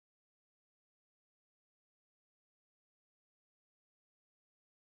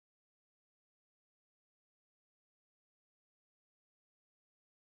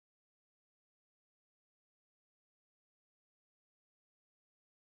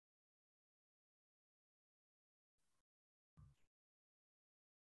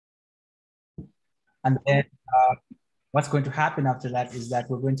And then what's going to happen after that is that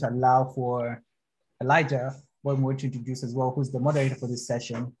we're going to allow for Elijah, who I'm going to introduce as well, who's the moderator for this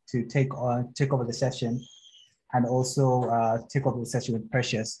session, to take over the session, and also take over the session with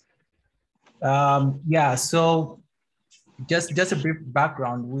Perseus. Yeah, so just a brief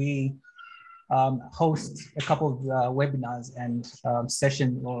background. We host a couple of webinars and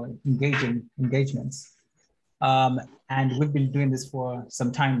session or engagements. And we've been doing this for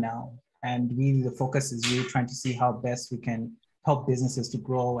some time now. And really the focus is really trying to see how best we can help businesses to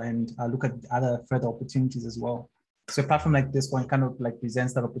grow and look at other further opportunities as well. So a platform like this one kind of like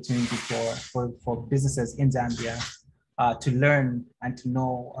presents that opportunity for businesses in Zambia to learn and to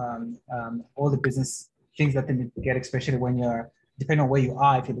know all the business things that they need to get, especially when you're, depending on where you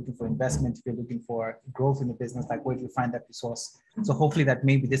are, if you're looking for investment, if you're looking for growth in the business, like where do you find that resource? So hopefully that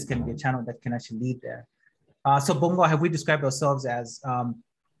maybe this can be a channel that can actually lead there. So Bongo, have we described ourselves as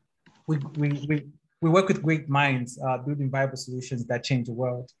we work with great minds, building viable solutions that change the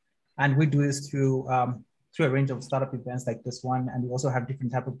world. And we do this through a range of startup events like this one. And we also have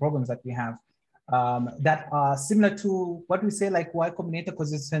different type of programs that we have that are similar to what we say like Y Combinator,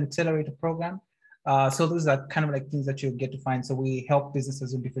 because it's an accelerator program. So those are kind of like things that you get to find. So we help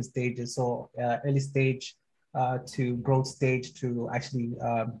businesses in different stages. So early stage to growth stage to actually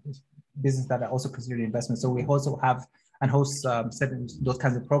business that are also considering investment. So we also have and host certain those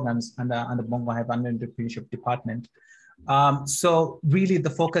kinds of programs under Bongo Hive under the entrepreneurship department. So really the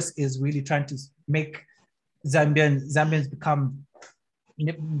focus is really trying to make Zambians become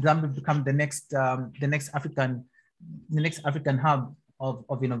the next African hub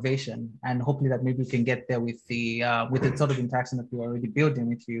of innovation, and hopefully that maybe we can get there with the sort of interaction that we're already building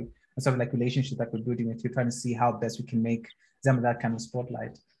with you, and sort of like relationship that we're building with you, trying to see how best we can make Zambia that kind of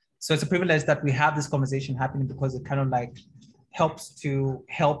spotlight. So it's a privilege that we have this conversation happening because it kind of like help us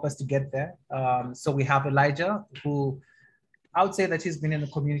to get there. So we have Elijah, who I would say that he's been in the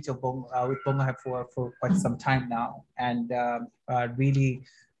community of with Bongo Hive for quite some time now. And really,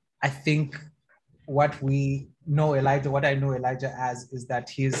 I think what I know Elijah as is that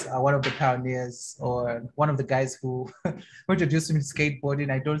he's one of the pioneers or one of the guys who introduced me to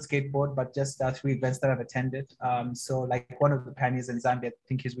skateboarding. I don't skateboard, but just 3 events that I've attended. So like one of the pioneers in Zambia, I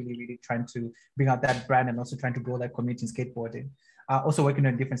think he's really, really trying to bring out that brand and also trying to grow that community in skateboarding. Also working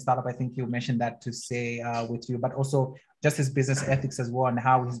on a different startup. I think you mentioned that to say with you, but also just his business ethics as well and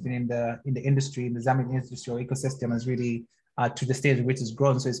how he's been in the industry, in the Zambian industry or ecosystem has really to the stage which has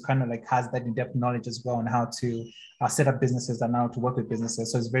grown. So it's kind of like has that in-depth knowledge as well on how to set up businesses and how to work with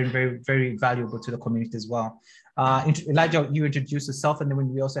businesses. So it's very, very, very valuable to the community as well. Elijah, you introduced yourself, and then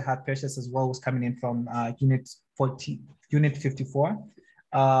we also have Perseus as well, who's coming in from Unit54.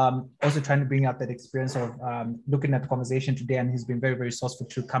 Also trying to bring out that experience of looking at the conversation today, and he's been very, very resourceful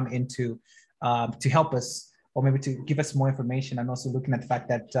to come into to help us or maybe to give us more information, and also looking at the fact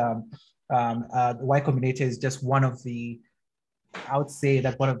that the Y Combinator is just one of the, I would say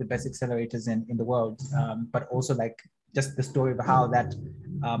that one of the best accelerators in the world, but also like just the story of how that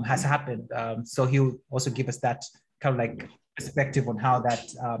has happened. So he'll also give us that kind of like perspective on how that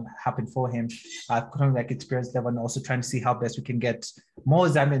happened for him, kind of like experience level, and also trying to see how best we can get more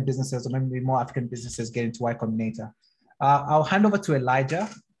Zambian businesses or maybe more African businesses get into Y Combinator. I'll hand over to Elijah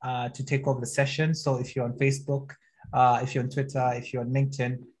to take over the session. So if you're on Facebook, if you're on Twitter, if you're on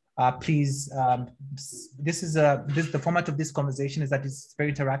LinkedIn, please, the format of this conversation is that it's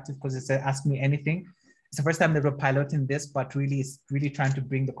very interactive because it's Ask Me Anything. It's the first time that we're piloting this, but really it's really trying to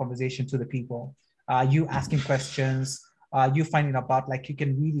bring the conversation to the people. You asking questions, you finding about, like, you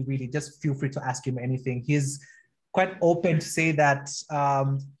can really, really just feel free to ask him anything. He's quite open to say that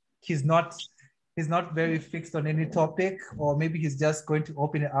he's not very fixed on any topic, or maybe he's just going to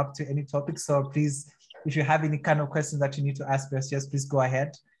open it up to any topic. So please, if you have any kind of questions that you need to ask Perseus, please go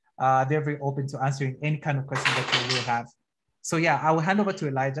ahead. They're very open to answering any kind of question that you will have. So yeah, I will hand over to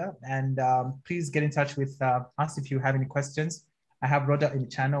Elijah, and please get in touch with us if you have any questions. I have Rhoda in the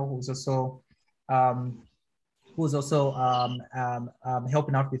channel who's also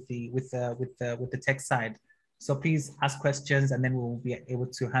helping out with the tech side. So please ask questions, and then we'll be able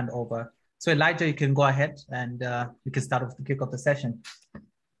to hand over. So Elijah, you can go ahead, and we can start off to kick off the session.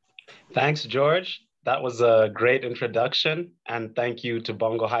 Thanks, George. That was a great introduction, and thank you to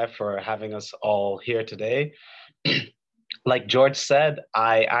Bongo Hive for having us all here today. Like George said,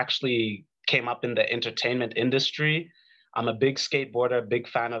 I actually came up in the entertainment industry. I'm a big skateboarder, big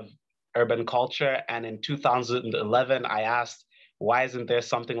fan of urban culture, and in 2011, I asked, why isn't there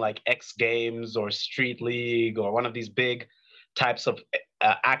something like X Games or Street League or one of these big types of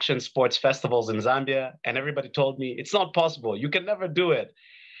action sports festivals in Zambia? And everybody told me, it's not possible, you can never do it.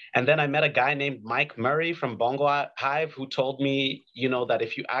 And then I met a guy named Mike Murray from Bongo Hive who told me, that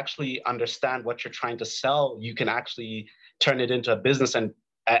if you actually understand what you're trying to sell, you can actually turn it into a business and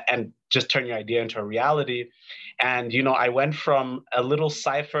just turn your idea into a reality. And, I went from a little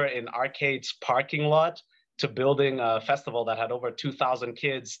cipher in Arcade's parking lot to building a festival that had over 2,000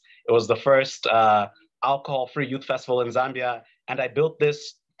 kids. It was the first alcohol-free youth festival in Zambia. And I built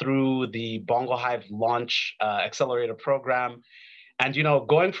this through the Bongo Hive launch accelerator program. And,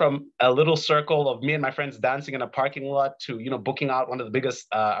 going from a little circle of me and my friends dancing in a parking lot to, booking out one of the biggest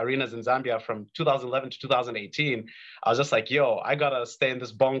arenas in Zambia from 2011 to 2018, I was just like, yo, I got to stay in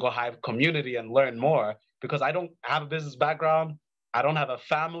this Bongo Hive community and learn more because I don't have a business background. I don't have a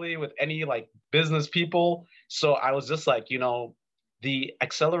family with any like business people. So I was just like, the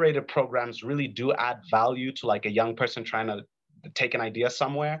accelerated programs really do add value to like a young person trying to take an idea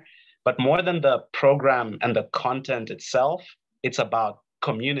somewhere. But more than the program and the content itself, it's about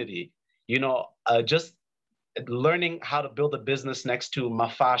community, just learning how to build a business next to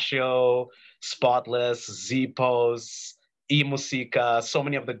Mafascio, Spotless, Zipos, eMusica, so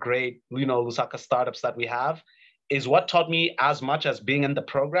many of the great, Lusaka startups that we have is what taught me as much as being in the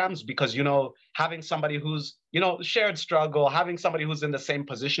programs because, having somebody who's, shared struggle, having somebody who's in the same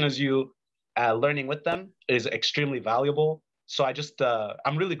position as you, learning with them is extremely valuable. So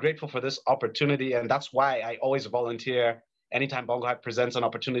I'm really grateful for this opportunity. And that's why I always volunteer anytime Bongo Hive presents an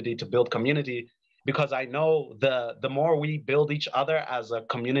opportunity to build community, because I know the more we build each other as a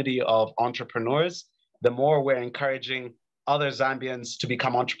community of entrepreneurs, the more we're encouraging other Zambians to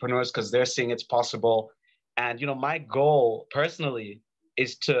become entrepreneurs because they're seeing it's possible. And, my goal personally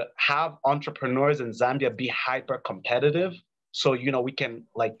is to have entrepreneurs in Zambia be hyper competitive. So, we can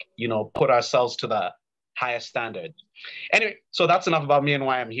put ourselves to the highest standard. Anyway, so that's enough about me and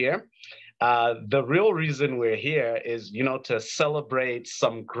why I'm here. The real reason we're here is, to celebrate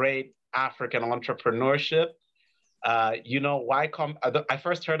some great African entrepreneurship. I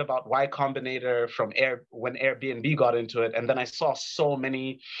first heard about Y Combinator when Airbnb got into it, and then I saw so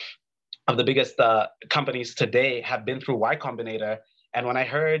many of the biggest companies today have been through Y Combinator. And when I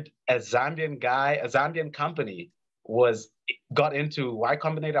heard a Zambian company got into Y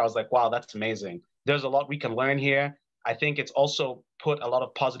Combinator, I was like, wow, that's amazing. There's a lot we can learn here. I think it's also put a lot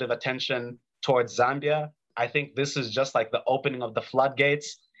of positive attention towards Zambia. I think this is just like the opening of the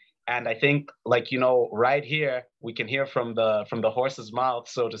floodgates. And I think right here, we can hear from the horse's mouth,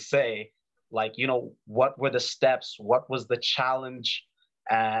 so to say, what were the steps? What was the challenge?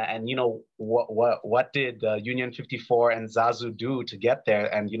 And what did Union54 and Zazu do to get there?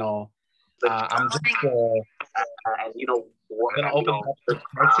 And I'm just gonna open up the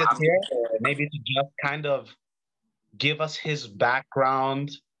Perseus here, maybe to just kind of give us his background,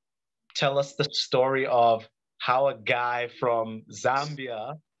 tell us the story of how a guy from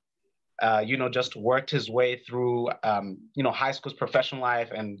Zambia, just worked his way through, high school's professional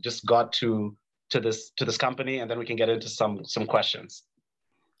life and just got to this company, and then we can get into some questions.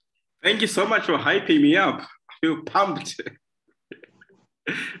 Thank you so much for hyping me up. I feel pumped.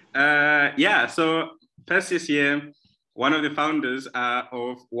 So Perseus here, one of the founders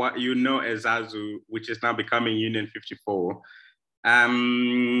of what you know as Zazu, which is now becoming Union54.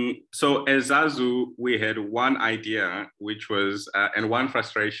 So as Zazu, we had one idea, which was, and one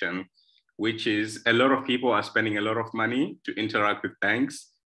frustration, which is a lot of people are spending a lot of money to interact with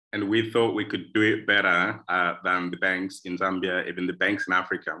banks. And we thought we could do it better than the banks in Zambia, even the banks in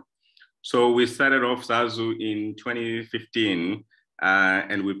Africa. So we started off Zazu in 2015,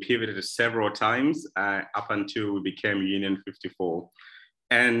 and we pivoted several times up until we became Union54.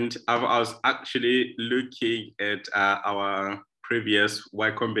 And I was actually looking at our previous Y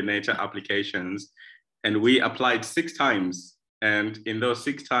Combinator applications, and we applied 6 times. And in those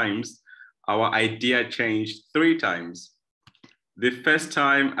 6 times, our idea changed 3 times. The first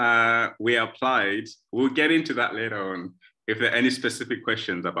time we applied, we'll get into that later on, if there are any specific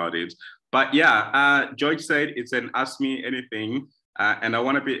questions about it. But yeah, George said it's an ask me anything, and I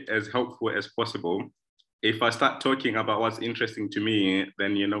want to be as helpful as possible. If I start talking about what's interesting to me,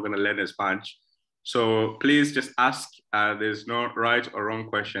 then you're not going to learn as much. So please just ask. There's no right or wrong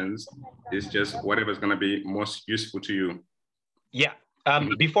questions. It's just whatever's going to be most useful to you. Yeah.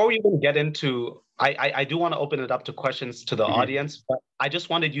 Before we even get into, I do want to open it up to questions to the audience, but I just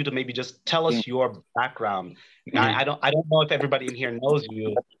wanted you to maybe just tell us your background. I don't know if everybody in here knows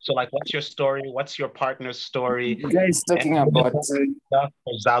you. So what's your story? What's your partner's story? You guys talking about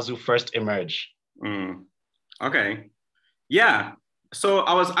Zazu first emerge. Okay. Yeah. So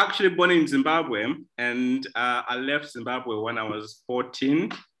I was actually born in Zimbabwe, and I left Zimbabwe when I was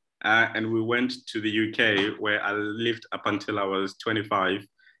 14. And we went to the UK, where I lived up until I was 25.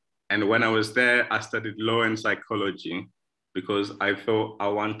 And when I was there, I studied law and psychology because I thought I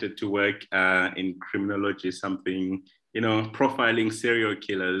wanted to work in criminology, something, profiling serial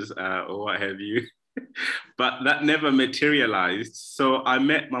killers or what have you. But that never materialized. So I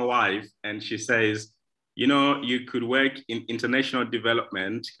met my wife and she says, you could work in international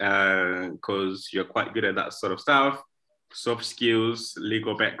development because you're quite good at that sort of stuff, soft skills,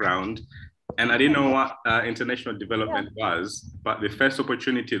 legal background. And I didn't know what international development was, but the first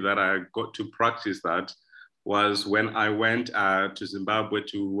opportunity that I got to practice that was when I went to Zimbabwe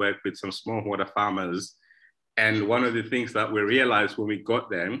to work with some smallholder farmers. And one of the things that we realized when we got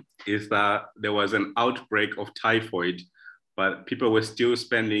there is that there was an outbreak of typhoid, but people were still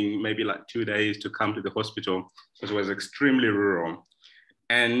spending maybe like 2 days to come to the hospital because it was extremely rural.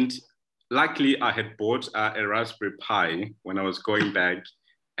 And luckily, I had bought a Raspberry Pi when I was going back,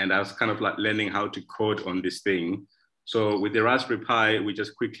 and I was kind of like learning how to code on this thing. So with the Raspberry Pi, we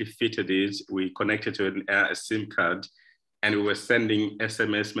just quickly fitted it. We connected to a SIM card, and we were sending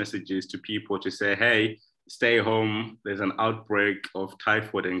SMS messages to people to say, hey, stay home. There's an outbreak of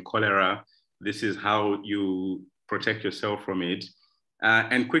typhoid and cholera. This is how you protect yourself from it.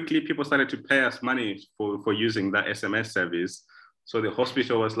 And quickly, people started to pay us money for using that SMS service. So the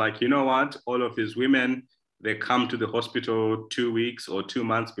hospital was like, you know what? All of these women, they come to the hospital 2 weeks or 2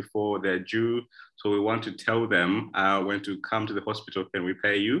 months before they're due. So we want to tell them when to come to the hospital, can we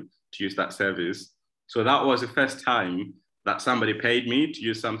pay you to use that service? So that was the first time that somebody paid me to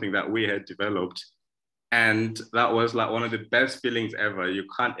use something that we had developed. And that was like one of the best feelings ever. You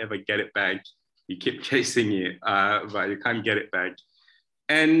can't ever get it back. You keep chasing it, but you can't get it back.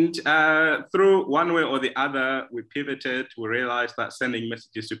 And through one way or the other, we pivoted. We realized that sending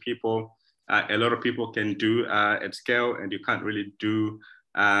messages to people, a lot of people can do at scale, and you can't really do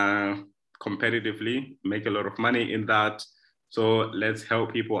competitively, make a lot of money in that. So let's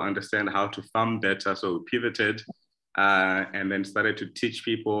help people understand how to farm better. So we pivoted and then started to teach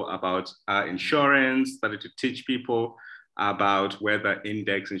people about insurance, started to teach people about weather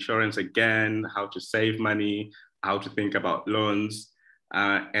index insurance again, how to save money, how to think about loans.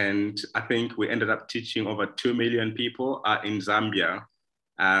 And I think we ended up teaching over 2 million people in Zambia.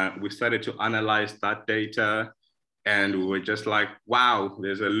 We started to analyze that data, and we were just like, wow,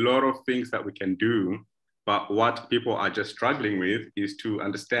 there's a lot of things that we can do. But what people are just struggling with is to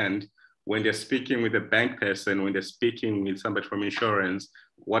understand when they're speaking with a bank person, when they're speaking with somebody from insurance,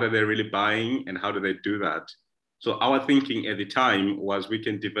 what are they really buying and how do they do that? So our thinking at the time was we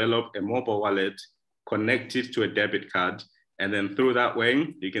can develop a mobile wallet, connect it to a debit card, and then through that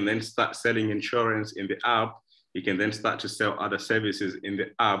way, you can then start selling insurance in the app. You can then start to sell other services in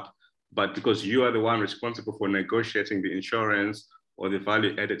the app. But because you are the one responsible for negotiating the insurance or the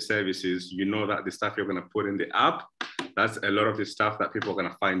value-added services, you know that the stuff you're going to put in the app, that's a lot of the stuff that people are going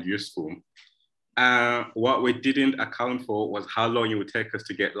to find useful. What we didn't account for was how long it would take us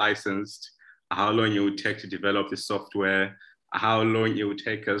to get licensed, how long it would take to develop the software, how long it would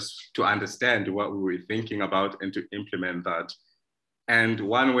take us to understand what we were thinking about and to implement that. And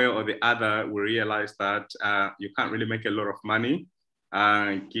one way or the other, we realized that you can't really make a lot of money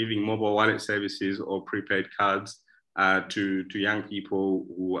giving mobile wallet services or prepaid cards to young people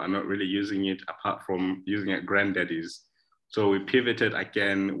who are not really using it apart from using it granddaddies. So we pivoted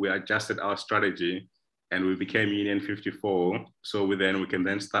again, we adjusted our strategy and we became Union54. So we can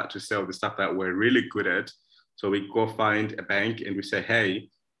then start to sell the stuff that we're really good at. So we go find a bank and we say, hey,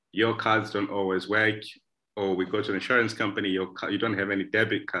 your cards don't always work. Or we go to an insurance company, you don't have any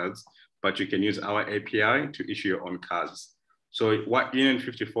debit cards, but you can use our API to issue your own cards. So what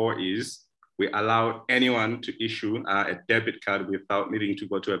Union54 is, we allow anyone to issue a debit card without needing to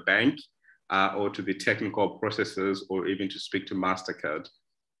go to a bank or to the technical processors or even to speak to MasterCard.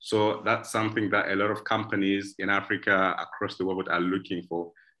 So that's something that a lot of companies in Africa across the world are looking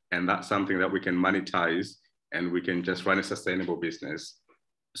for. And that's something that we can monetize and we can just run a sustainable business.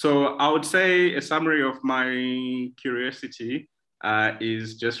 So I would say a summary of my curiosity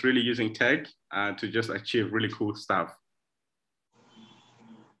is just really using tech to just achieve really cool stuff.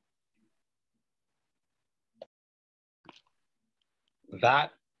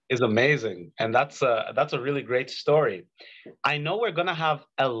 That is amazing. And that's a really great story. I know we're going to have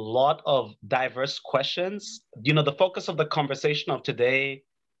a lot of diverse questions. You know, the focus of the conversation of today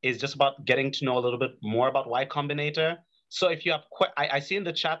is just about getting to know a little bit more about Y Combinator. So if you have, I see in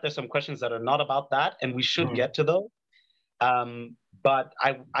the chat, there's some questions that are not about that, and we should get to those. But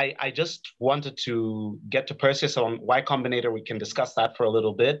I just wanted to get to Perseus on Y Combinator. We can discuss that for a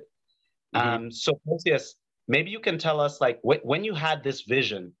little bit. So Perseus, maybe you can tell us, like, when you had this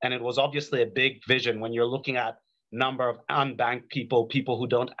vision, and it was obviously a big vision when you're looking at number of unbanked people, people who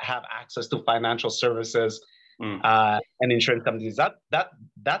don't have access to financial services and insurance companies.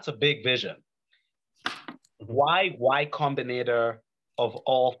 That's a big vision. Why Combinator of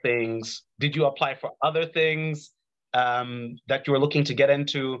all things? Did you apply for other things that you were looking to get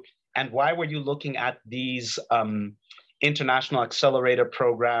into? And why were you looking at these international accelerator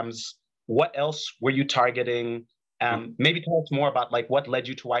programs? What else were you targeting? Maybe tell us more about like what led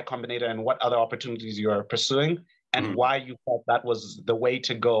you to Y Combinator and what other opportunities you're pursuing, and why you thought that was the way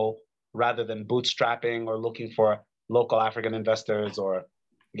to go rather than bootstrapping or looking for local African investors or,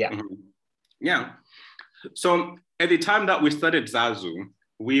 yeah. Yeah. So at the time that we started Zazu,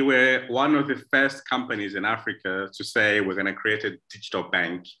 we were one of the first companies in Africa to say we're going to create a digital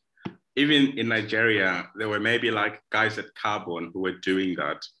bank. Even in Nigeria, there were maybe like guys at Carbon who were doing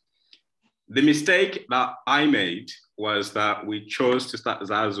that. The mistake that I made was that we chose to start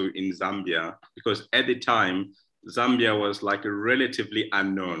Zazu in Zambia because at the time, Zambia was like relatively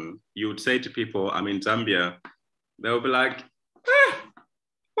unknown. You would say to people, I'm in Zambia, they would be like,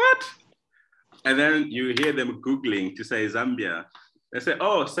 what? And then you hear them Googling to say Zambia. They say,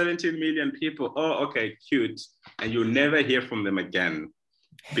 oh, 17 million people. Oh, okay, cute. And you'll never hear from them again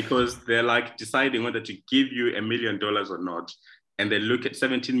because they're like deciding whether to give you $1 million or not. And they look at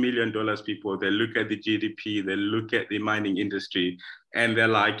 $17 million people, they look at the GDP, they look at the mining industry, and they're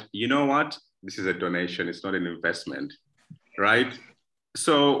like, you know what? This is a donation, it's not an investment, right?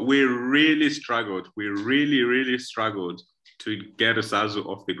 So we really struggled. We really struggled to get Zazu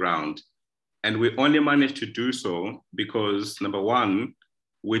off the ground. And we only managed to do so because, number one,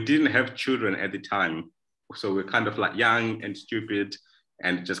 we didn't have children at the time. So we're kind of like young and stupid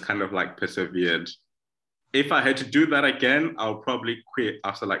and just kind of like persevered. If I had to do that again, I'll probably quit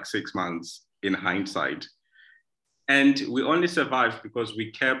after like 6 months in hindsight. And we only survived because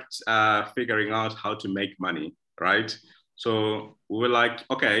we kept figuring out how to make money, right? So we were like,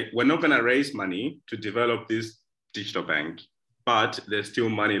 okay, we're not gonna raise money to develop this digital bank, but there's still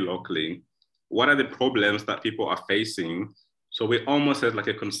money locally. What are the problems that people are facing? So we almost had like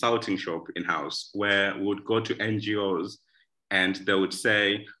a consulting shop in-house where we would go to NGOs and they would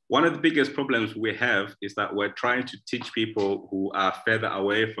say, one of the biggest problems we have is that we're trying to teach people who are further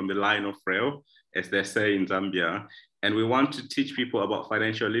away from the line of rail, as they say in Zambia. And we want to teach people about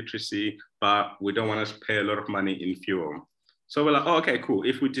financial literacy, but we don't want to pay a lot of money in fuel. So we're like, oh, okay, cool.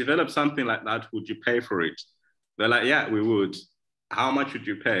 If we develop something like that, would you pay for it? They're like, yeah, we would. How much would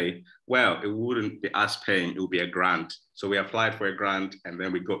you pay? Well, it wouldn't be us paying, it would be a grant. So we applied for a grant and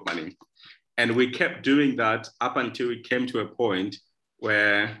then we got money. And we kept doing that up until we came to a point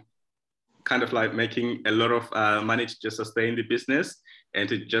where kind of like making a lot of money to just sustain the business and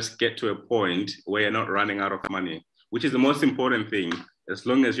to just get to a point where you're not running out of money, which is the most important thing. As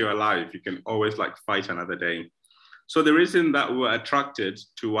long as you're alive, you can always like fight another day. So the reason that we were attracted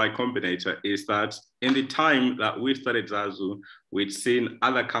to Y Combinator is that in the time that we started Zazu, we'd seen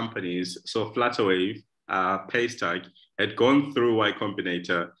other companies, so Flutterwave, Paystack, had gone through Y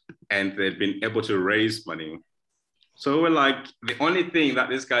Combinator and they'd been able to raise money. So we're like, the only thing that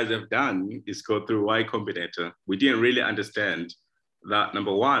these guys have done is go through Y Combinator. We didn't really understand that,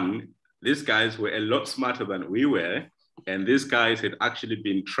 number one, these guys were a lot smarter than we were, and these guys had actually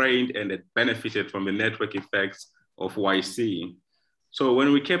been trained and had benefited from the network effects of YC. So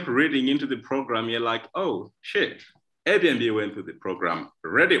when we kept reading into the program, you're like, oh, shit, Airbnb went through the program,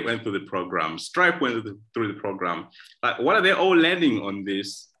 Reddit went through the program, Stripe went through the program. Like, what are they all learning on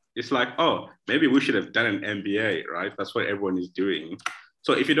this? It's like, oh, maybe we should have done an MBA, right? That's what everyone is doing.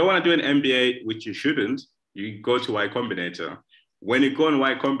 So if you don't want to do an MBA, which you shouldn't, you go to Y Combinator. When you go on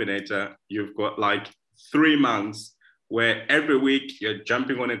Y Combinator, you've got like 3 months where every week you're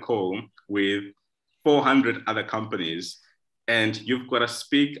jumping on a call with 400 other companies, and you've got to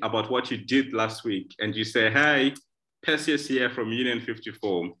speak about what you did last week. And you say, hey, Perseus here from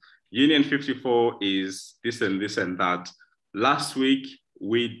Union54. Union54 is this and this and that. Last week,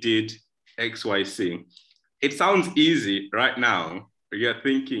 we did XYZ. It sounds easy right now. You're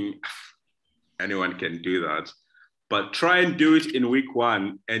thinking, anyone can do that. But try and do it in week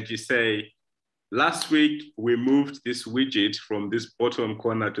 1, and you say, last week, we moved this widget from this bottom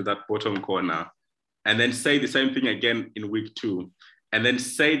corner to that bottom corner. And then say the same thing again in week 2, and then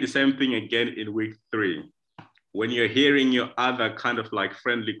say the same thing again in week 3. When you're hearing your other kind of like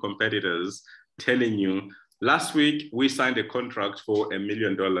friendly competitors telling you, last week we signed a contract for $1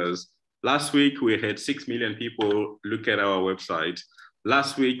 million. Last week we had 6 million people look at our website.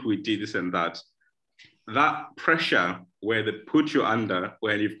 Last week we did this and that. That pressure where they put you under,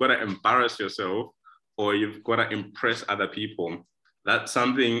 when you've got to embarrass yourself or you've got to impress other people, that's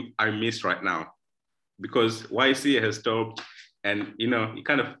something I miss right now. because YC has stopped and, you're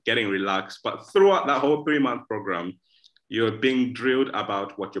kind of getting relaxed. But throughout that whole 3-month program, you're being drilled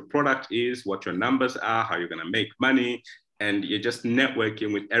about what your product is, what your numbers are, how you're going to make money. And you're just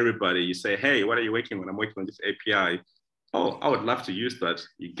networking with everybody. You say, hey, what are you working on? I'm working on this API. Oh, I would love to use that.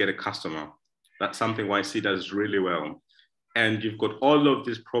 You get a customer. That's something YC does really well. And you've got all of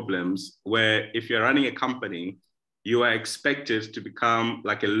these problems where if you're running a company, you are expected to become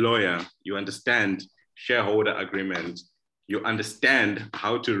like a lawyer. You understand shareholder agreement. You understand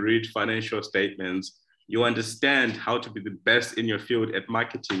how to read financial statements. You understand how to be the best in your field at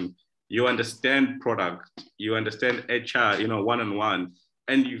marketing. You understand product. You understand HR, one-on-one.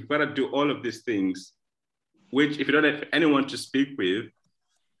 And you've got to do all of these things, which if you don't have anyone to speak with,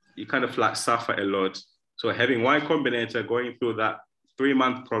 you kind of like suffer a lot. So having Y Combinator going through that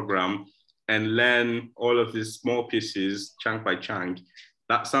 3-month program and learn all of these small pieces, chunk by chunk,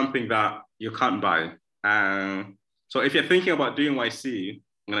 that's something that you can't buy. So if you're thinking about doing YC,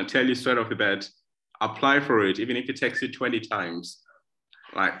 I'm going to tell you straight off the bat, apply for it. Even if it takes you 20 times,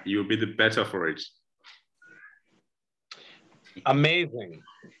 like you'll be the better for it. Amazing.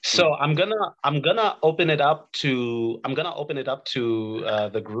 So I'm gonna open it up to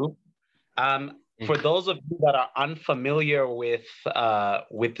the group. For those of you that are unfamiliar with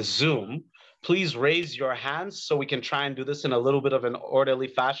Zoom, please raise your hands so we can try and do this in a little bit of an orderly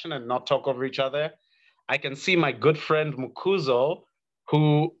fashion and not talk over each other. I can see my good friend Mukuzo,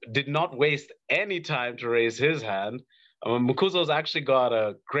 who did not waste any time to raise his hand. Mukuzo's actually got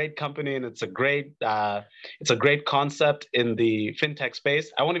a great company, and it's a great concept in the fintech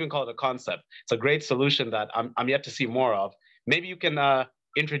space. I won't even call it a concept. It's a great solution that I'm yet to see more of. Maybe you can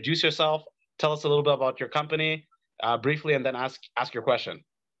introduce yourself, tell us a little bit about your company briefly, and then ask your question.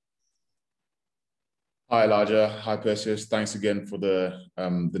 Hi, Elijah. Hi, Perseus. Thanks again for the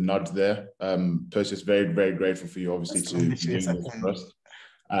nudge there. Perseus, very, very grateful for you, obviously, to be doing this for us.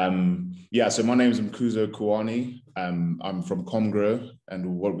 Yeah, so my name is Mkuzo Kuwani. I'm from Comgrow, and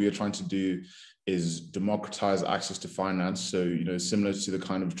what we are trying to do is democratize access to finance. So, similar to the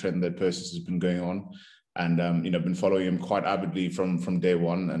kind of trend that Perseus has been going on, and been following him quite avidly from day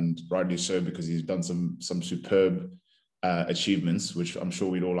one, and rightly so, because he's done some superb achievements, which I'm sure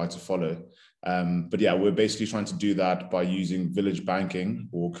we'd all like to follow. But yeah, we're basically trying to do that by using village banking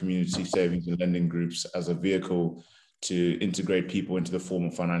or community savings and lending groups as a vehicle to integrate people into the formal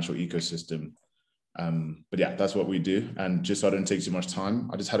financial ecosystem. But yeah, that's what we do. And just so I don't take too much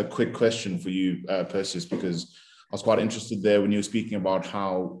time, I just had a quick question for you, Perseus, because I was quite interested there when you were speaking about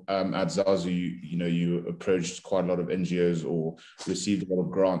how at Zazu, you approached quite a lot of NGOs or received a lot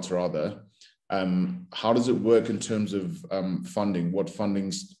of grants rather. How does it work in terms of funding? What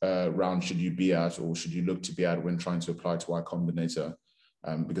funding round should you be at, or should you look to be at when trying to apply to Y Combinator?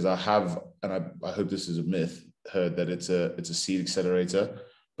 Because I have, and I hope this is a myth, heard that it's a seed accelerator,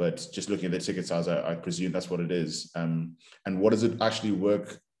 but just looking at the ticket size, I presume that's what it is. And what does it actually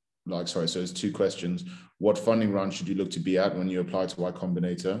work like? Sorry, so it's 2 questions. What funding round should you look to be at when you apply to Y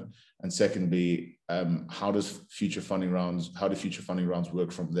Combinator? And secondly, how do future funding rounds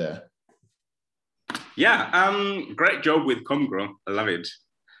work from there? Yeah, great job with Comgrow. I love it.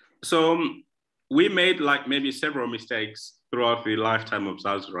 So we made like maybe several mistakes throughout the lifetime of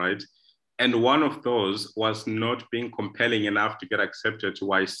Zazu, right? And one of those was not being compelling enough to get accepted to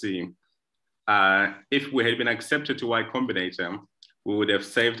YC. If we had been accepted to Y Combinator, we would have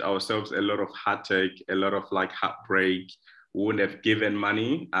saved ourselves a lot of heartache, a lot of like heartbreak. We wouldn't have given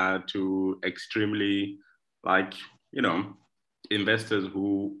money to extremely investors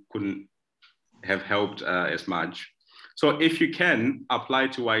who couldn't have helped as much. So if you can apply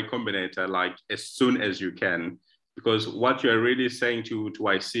to Y Combinator like as soon as you can, because what you're really saying to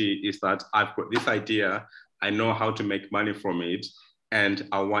YC is that I've got this idea, I know how to make money from it, and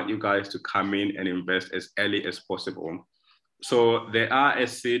I want you guys to come in and invest as early as possible. So there are a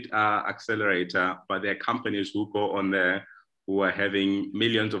seed accelerator, but there are companies who go on there who are having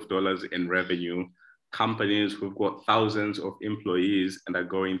millions of dollars in revenue, companies who've got thousands of employees and are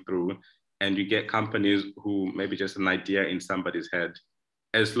going through, and you get companies who maybe just an idea in somebody's head.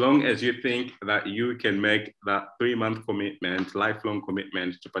 As long as you think that you can make that 3-month commitment, lifelong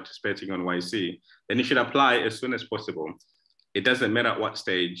commitment to participating on YC, then you should apply as soon as possible. It doesn't matter at what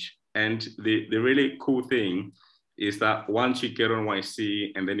stage. And the really cool thing is that once you get on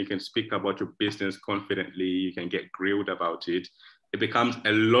YC and then you can speak about your business confidently, you can get grilled about it, it becomes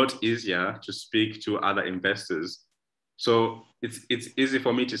a lot easier to speak to other investors. So it's easy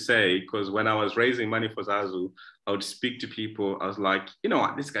for me to say, because when I was raising money for Zazu, I would speak to people. I was like, you know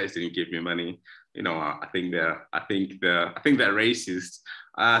what, these guys didn't give me money. you know, I think they're racist.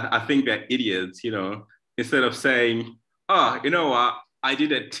 I think they're idiots. You know, instead of saying, oh, you know what, I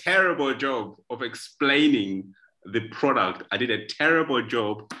did a terrible job of explaining the product. I did a terrible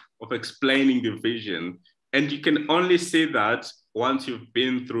job of explaining the vision. And you can only see that once you've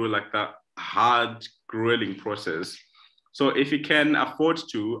been through like that hard, grueling process. So if you can afford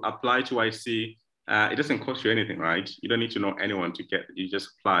to apply to IC, it doesn't cost you anything, right? You don't need to know anyone to get it. You just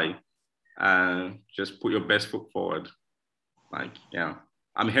apply. Just put your best foot forward. Like, yeah,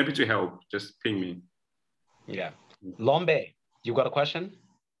 I'm happy to help. Just ping me. Yeah. Lombe, you got a question?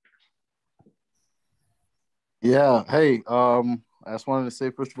 Yeah. Hey, I just wanted to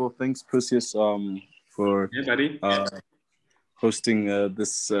say, first of all, thanks, Perseus, for hosting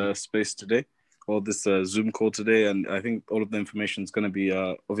this space today, or this Zoom call today. And I think all of the information is going to be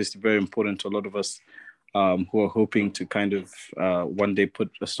obviously very important to a lot of us who are hoping to kind of one day put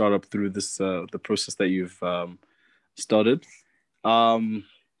a startup through this the process that you've started.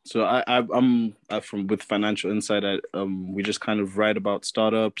 So I'm from with Financial Insight. We just kind of write about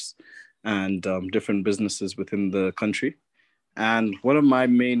startups and different businesses within the country. And one of my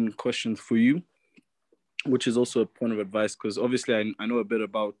main questions for you, which is also a point of advice, because obviously I know a bit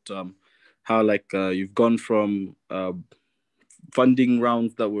about how like you've gone from funding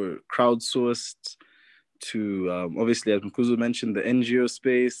rounds that were crowdsourced to obviously, as Mkuzo mentioned, the NGO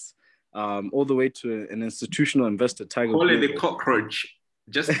space, all the way to an institutional investor. Tiger Call it the cockroach.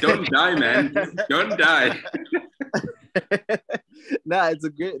 Just don't die, man. Don't die. Nah, it's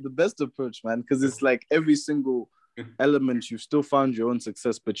the best approach, man, because it's like every single element you've still found your own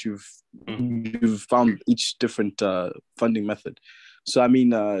success, but you've found each different funding method. So I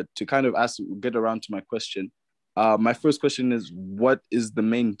mean, to kind of get around to my question, my first question is, what is the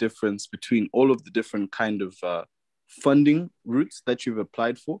main difference between all of the different kind of funding routes that you've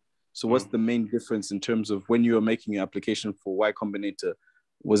applied for? So what's the main difference in terms of when you were making your application for Y Combinator?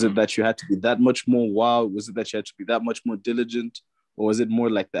 Was it that you had to be that much more wild? Was it that you had to be that much more diligent? Or was it more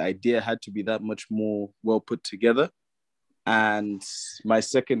like the idea had to be that much more well put together? And my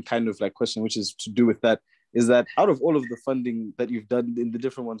second kind of like question, which is to do with that, is that out of all of the funding that you've done in the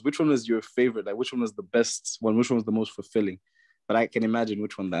different ones, which one was your favorite? Like, which one was the best one? Which one was the most fulfilling? But I can imagine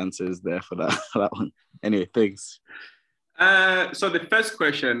which one the answer is there for that one. Anyway, thanks. So the first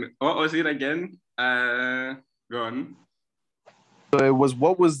question, what was it again? Go on. So it was,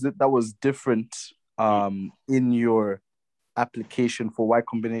 what was it that was different in your application for Y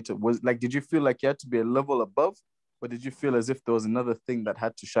Combinator? Was like, did you feel like you had to be a level above, or did you feel as if there was another thing that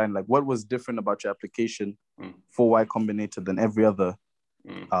had to shine? Like, what was different about your application for Y Combinator than every other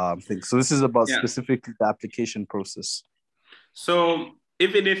thing? So this is about specifically the application process. So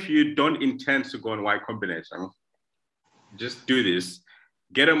even if you don't intend to go on Y Combinator, just do this.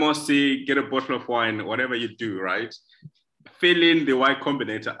 Get a Mossy, get a bottle of wine, whatever you do, right? Fill in the Y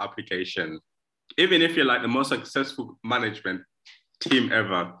Combinator application. Even if you're like the most successful management team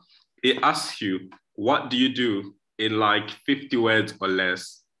ever, it asks you, what do you do in like 50 words or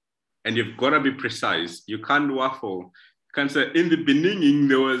less? And you've got to be precise. You can't waffle. You can't say, in the beginning,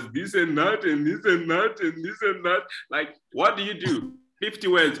 there was this and that, and this and that, and this and that. Like, what do you do? 50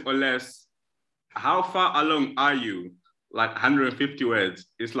 words or less. How far along are you? Like 150 words.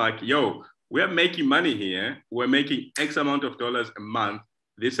 It's like, yo, we're making money here. We're making X amount of dollars a month,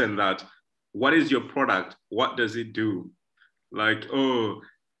 this and that. What is your product? What does it do? Like, oh,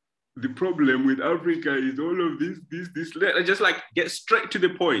 the problem with Africa is all of this. Just like get straight to the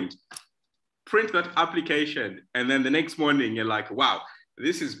point. Print that application. And then the next morning, you're like, wow,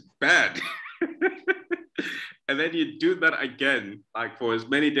 this is bad. And then you do that again, like for as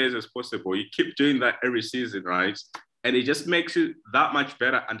many days as possible. You keep doing that every season, right? And it just makes you that much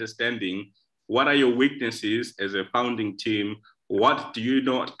better understanding what are your weaknesses as a founding team. What do you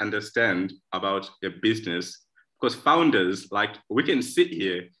not understand about your business? Because founders, like, we can sit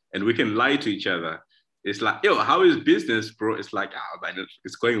here and we can lie to each other. It's like, yo, how is business, bro? It's like, man,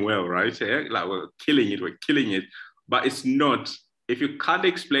 it's going well, right? Yeah? Like, we're killing it. But it's not. If you can't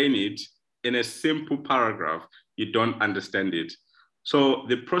explain it in a simple paragraph, you don't understand it. So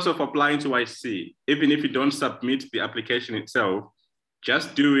the process of applying to IC, even if you don't submit the application itself,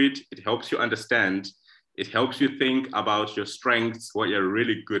 just do it. It helps you understand. It helps you think about your strengths, what you're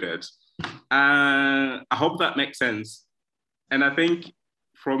really good at. I hope that makes sense. And I think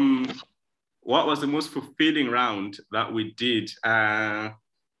from what was the most fulfilling round that we did, the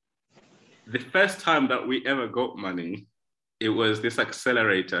first time that we ever got money, it was this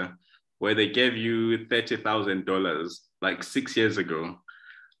accelerator where they gave you $30,000 like 6 years ago.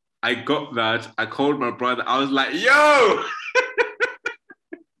 I got that. I called my brother. I was like, yo,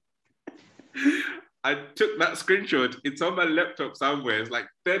 I took that screenshot. It's on my laptop somewhere. It's like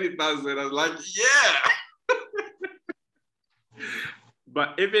 30,000. I was like, yeah.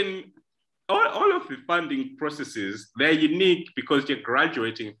 But even all of the funding processes, they're unique because you're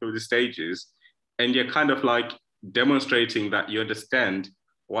graduating through the stages and you're kind of like demonstrating that you understand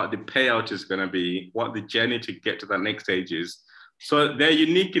what the payout is going to be, what the journey to get to that next stage is. So they're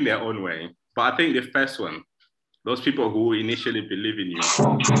unique in their own way. But I think the first one, those people who initially believe in you,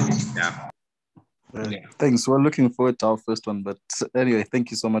 yeah. Thanks. We're looking forward to our first one. But anyway,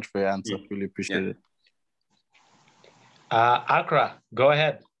 thank you so much for your answer. Really appreciate it. Akra, go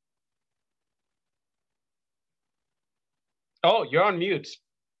ahead. Oh, you're on mute.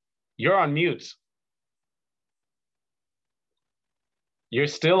 You're on mute. You're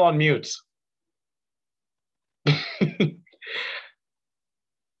still on mute.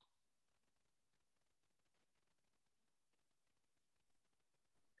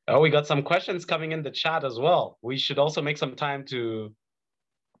 Oh, we got some questions coming in the chat as well. We should also make some time to...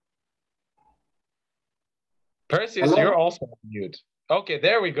 Perseus, you're also on mute. Okay,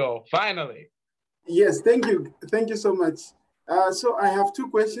 there we go, finally. Yes, thank you. Thank you so much. So I have two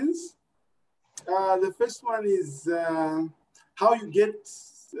questions. The first one is how you get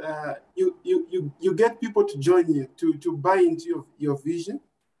you get people to join you, to buy into your vision,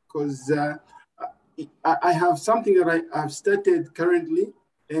 because I have something that I've started currently,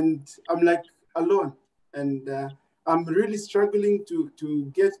 and I'm like alone, and I'm really struggling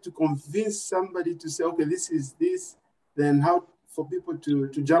to get to convince somebody to say, okay, this is this, then how for people to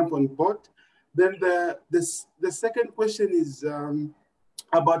jump on board. Then the second question is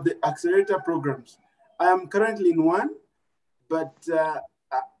about the accelerator programs. I am currently in one, but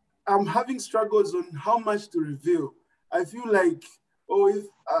I'm having struggles on how much to reveal. I feel like, oh, if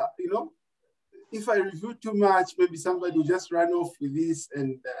if I review too much, maybe somebody will just run off with this,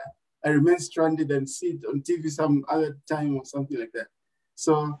 and I remain stranded and see it on TV some other time or something like that.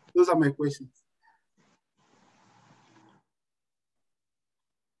 So those are my questions.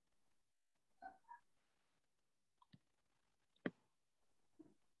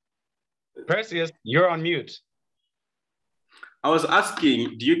 Perseus, you're on mute. I was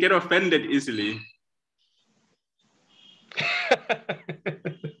asking, do you get offended easily?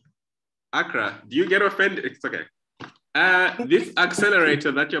 Akra, do you get offended? It's okay. This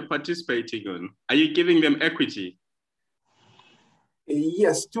accelerator that you're participating on, are you giving them equity?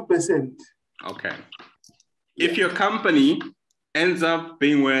 Yes, 2%. Okay. If your company ends up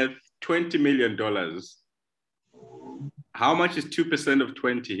being worth $20 million, how much is 2% of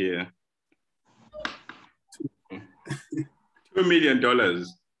 20 here? $2 million.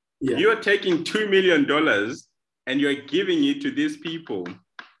 Yeah. You're taking $2 million and you're giving it to these people,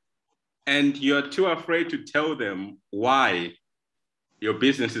 and you're too afraid to tell them why your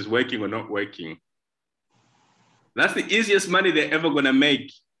business is working or not working. That's the easiest money they're ever gonna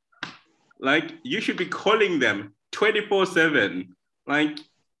make. Like, you should be calling them 24/7. Like,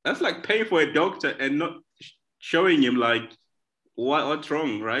 that's like paying for a doctor and not showing him like what's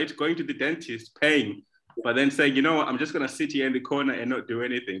wrong, right? Going to the dentist, paying, but then saying, you know what, I'm just gonna sit here in the corner and not do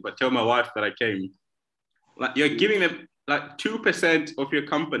anything, but tell my wife that I came. Like, you're giving them like 2% of your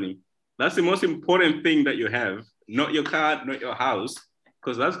company. That's the most important thing that you have, not your car, not your house,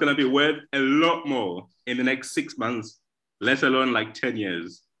 because that's gonna be worth a lot more in the next 6 months, let alone like 10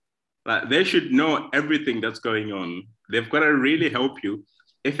 years. Like, they should know everything that's going on. They've got to really help you.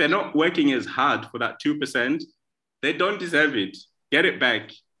 If they're not working as hard for that 2%, they don't deserve it. Get it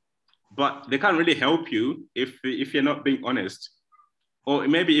back. But they can't really help you if you're not being honest. Or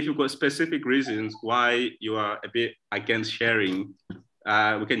maybe if you've got specific reasons why you are a bit against sharing,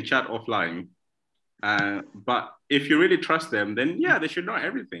 we can chat offline. But if you really trust them, then yeah, they should know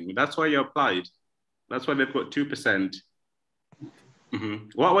everything. That's why you applied. That's why they've got 2%. Mm-hmm.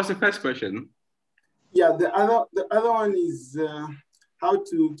 What was the first question? Yeah, the other one is how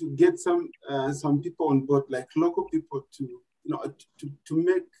to get some people on board, like local people, to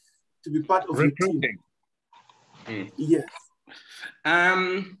be part of recruiting. The team. Yes.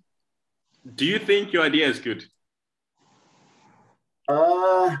 Do you think your idea is good?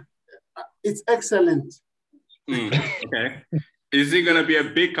 It's excellent. Okay. Is it gonna be a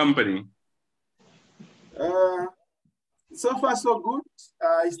big company? So far, so good.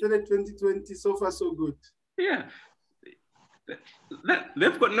 I started 2020, so far, so good. Yeah.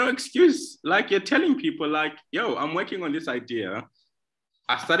 They've got no excuse. Like, you're telling people like, yo, I'm working on this idea.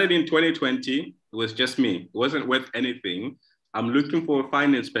 I started in 2020. It was just me. It wasn't worth anything. I'm looking for a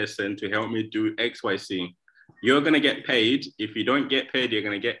finance person to help me do X, Y, Z. You're going to get paid. If you don't get paid, you're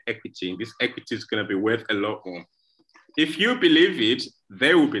going to get equity. This equity is going to be worth a lot more. If you believe it,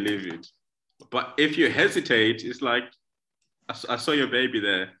 they will believe it. But if you hesitate, it's like, I saw your baby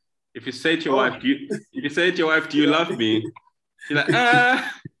there. If you say to your wife, do you love me? She's like,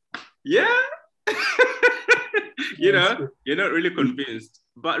 yeah. You know, you're not really convinced.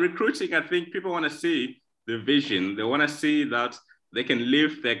 But recruiting, I think people want to see the vision. They want to see that they can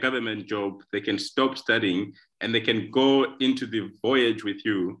leave their government job, they can stop studying, and they can go into the voyage with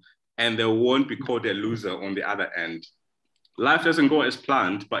you, and they won't be called a loser on the other end. Life doesn't go as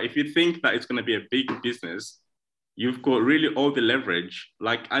planned, but if you think that it's going to be a big business, you've got really all the leverage.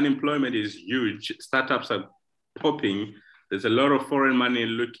 Like unemployment is huge. Startups are popping. There's a lot of foreign money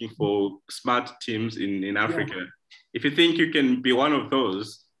looking for smart teams in Africa. Yeah. If you think you can be one of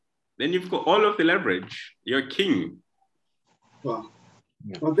those, then you've got all of the leverage. You're king. Wow.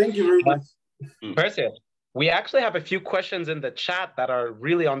 Well, thank you very much. Perseus, we actually have a few questions in the chat that are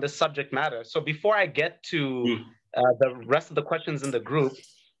really on this subject matter. So before I get to the rest of the questions in the group,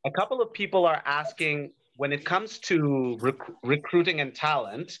 a couple of people are asking, when it comes to recruiting and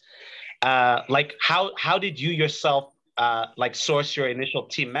talent, like how did you yourself like source your initial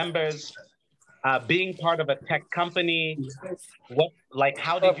team members? Being part of a tech company,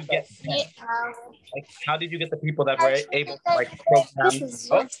 how did you get how did you get the people that were able to like program?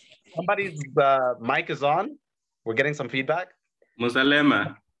 Oh, somebody's mic is on. We're getting some feedback.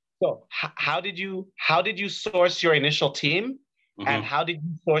 Muzalema. So how did you source your initial team? And how did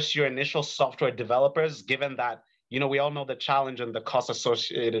you source your initial software developers, given that, you know, we all know the challenge and the cost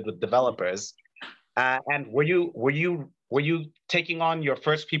associated with developers? And were you taking on your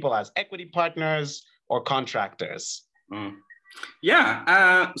first people as equity partners or contractors?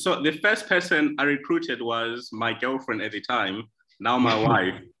 Yeah, so the first person I recruited was my girlfriend at the time, now my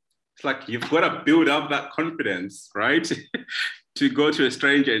wife. It's like, you've got to build up that confidence, right? To go to a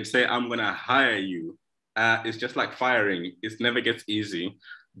stranger and say, I'm gonna hire you. It's just like firing. It never gets easy.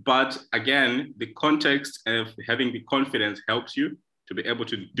 But again, the context of having the confidence helps you to be able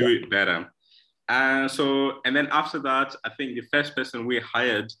to do it better. And then after that, I think the first person we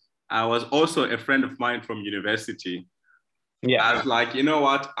hired was also a friend of mine from university. Yeah. I was like, you know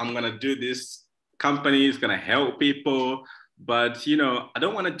what? I'm going to do this company. It's going to help people. But, you know, I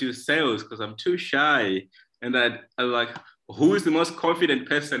don't want to do sales because I'm too shy. And I was like, who is the most confident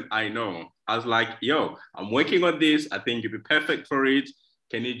person I know? I was like, yo, I'm working on this. I think you'll be perfect for it.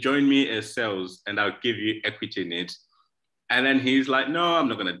 Can you join me as sales? And I'll give you equity in it. And then he's like, no, I'm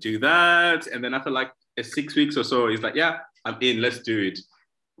not going to do that. And then after like 6 weeks or so, he's like, yeah, I'm in, let's do it.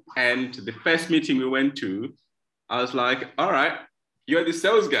 And the first meeting we went to, I was like, all right, you're the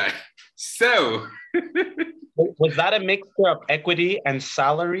sales guy. So. Was that a mixture of equity and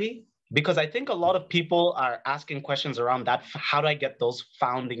salary? Because I think a lot of people are asking questions around that. How do I get those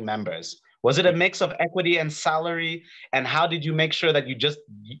founding members? Was it a mix of equity and salary? And how did you make sure that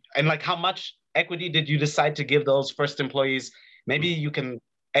how much equity did you decide to give those first employees? Maybe you can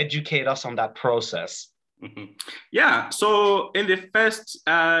educate us on that process. Yeah, so in the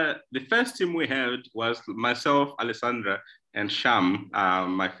first team we had was myself, Alessandra, and Sham,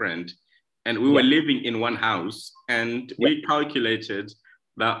 my friend. And we were living in one house, and we calculated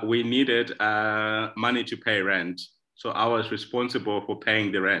that we needed money to pay rent. So I was responsible for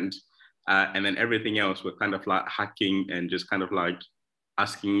paying the rent. And then everything else were kind of like hacking and just kind of like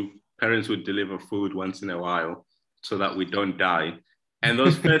asking parents would deliver food once in a while so that we don't die. And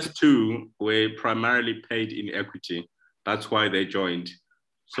those first two were primarily paid in equity. That's why they joined.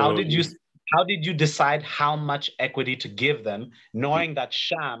 So how did you decide how much equity to give them, knowing that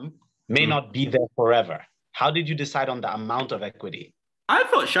Sham may not be there forever? How did you decide on the amount of equity? I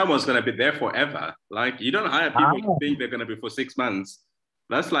thought Sham was going to be there forever. Like, you don't hire people who think they're going to be for 6 months.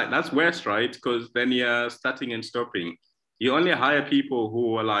 That's worse, right? Because then you're starting and stopping. You only hire people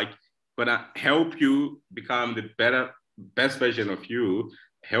who are like going to help you become the best version of you,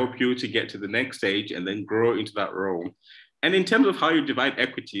 help you to get to the next stage and then grow into that role. And in terms of how you divide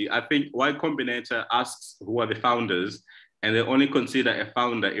equity, I think Y Combinator asks who are the founders, and they only consider a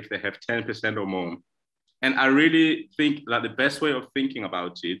founder if they have 10% or more. And I really think that the best way of thinking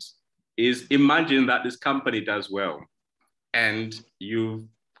about it is, imagine that this company does well and you've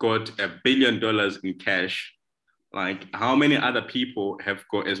got $1 billion in cash. Like, how many other people have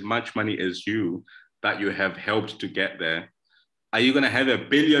got as much money as you that you have helped to get there? Are you going to have $1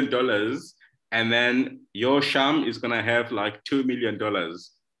 billion and then your Sham is going to have like $2 million?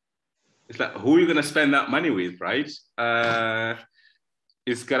 It's like, who are you going to spend that money with, right?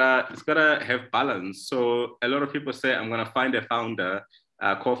 It's gotta have balance. So a lot of people say, I'm going to find a founder,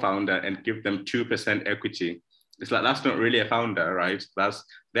 co-founder, and give them 2% equity. It's like, that's not really a founder, right?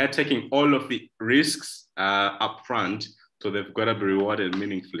 They're taking all of the risks up front, so they've got to be rewarded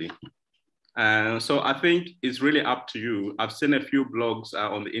meaningfully. So I think it's really up to you. I've seen a few blogs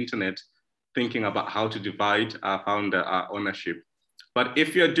on the internet thinking about how to divide founder ownership. But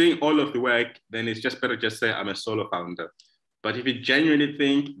if you're doing all of the work, then it's just better just say I'm a solo founder. But if you genuinely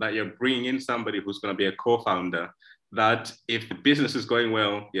think that you're bringing in somebody who's going to be a co-founder, that if the business is going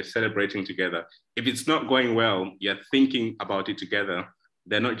well, you're celebrating together. If it's not going well, you're thinking about it together.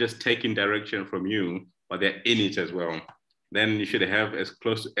 They're not just taking direction from you, but they're in it as well. Then you should have as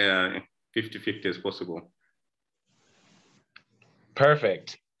close to 50-50 as possible.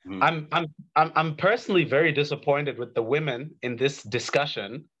 Perfect. I'm personally very disappointed with the women in this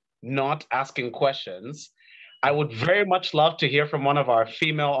discussion not asking questions. I would very much love to hear from one of our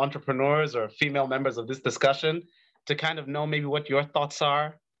female entrepreneurs or female members of this discussion to kind of know maybe what your thoughts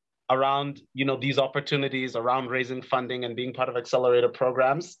are around, you know, these opportunities around raising funding and being part of accelerator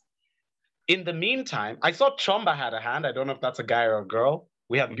programs. In the meantime, I saw Chomba had a hand. I don't know if that's a guy or a girl.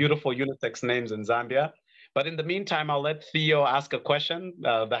 We have beautiful unisex names in Zambia. But in the meantime, I'll let Theo ask a question.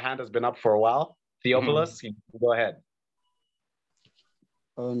 The hand has been up for a while. Theophilus, you can go ahead.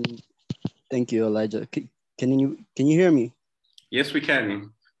 Thank you, Elijah. Can you hear me? Yes, we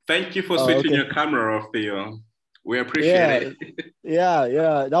can. Thank you for switching your camera off, Theo. We appreciate it.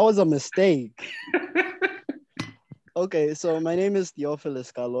 Yeah, that was a mistake. Okay, so my name is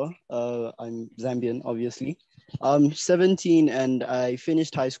Theophilus Kalo. I'm Zambian, obviously. I'm 17 and I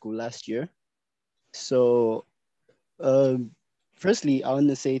finished high school last year. So firstly, I want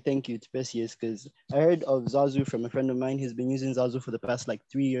to say thank you to Perseus because I heard of Zazu from a friend of mine. He's been using Zazu for the past like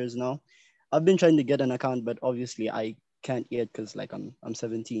 3 years now. I've been trying to get an account, but obviously I can't yet because like I'm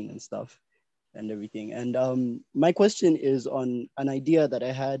 17 and stuff and everything. And my question is on an idea that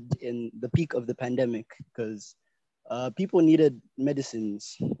I had in the peak of the pandemic because people needed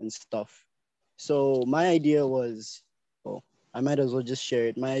medicines and stuff. So my idea was, well, I might as well just share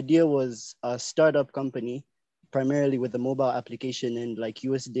it. My idea was a startup company, primarily with a mobile application and like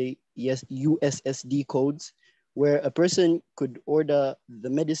USSD codes, where a person could order the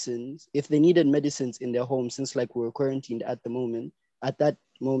medicines if they needed medicines in their home, since like we're quarantined at that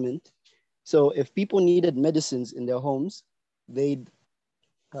moment. So if people needed medicines in their homes, they'd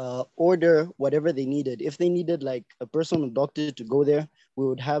order whatever they needed. If they needed like a personal doctor to go there, we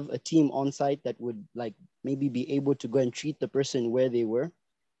would have a team on site that would like maybe be able to go and treat the person where they were.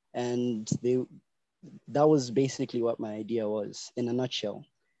 And that was basically what my idea was in a nutshell.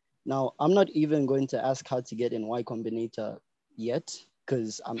 Now, I'm not even going to ask how to get in Y Combinator yet,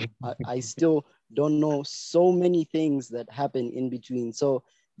 because I still don't know so many things that happen in between. So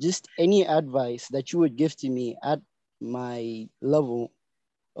just any advice that you would give to me at my level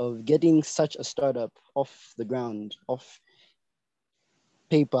of getting such a startup off the ground, off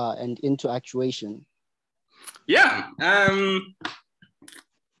paper and into actuation. Yeah.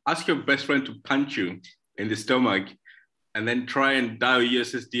 Ask your best friend to punch you in the stomach and then try and dial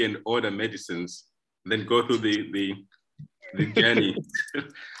USSD and order medicines, then go through the journey.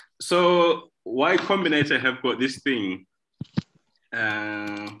 So Y Combinator have got this thing.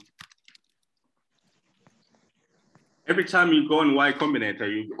 Every time you go on Y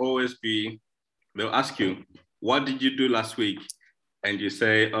Combinator, they'll ask you, what did you do last week? And you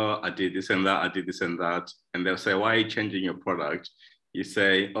say, oh, I did this and that, I did this and that. And they'll say, why are you changing your product? You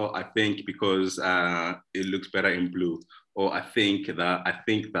say, oh, I think because it looks better in blue. Or I think that.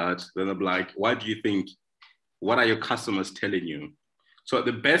 Then they'll be like, why do you think? What are your customers telling you? So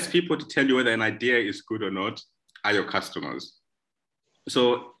the best people to tell you whether an idea is good or not are your customers.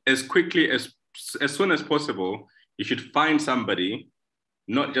 So as soon as possible, you should find somebody,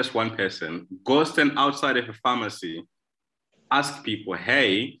 not just one person, go stand outside of a pharmacy, ask people,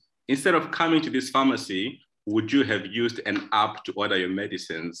 hey, instead of coming to this pharmacy, would you have used an app to order your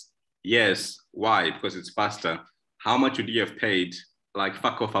medicines? Yes. Why? Because it's faster. How much would you have paid? Like,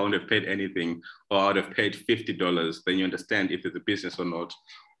 fuck off, I wouldn't have paid anything, or I would have paid $50. Then you understand if it's a business or not.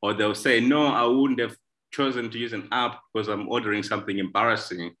 Or they'll say, no, I wouldn't have chosen to use an app because I'm ordering something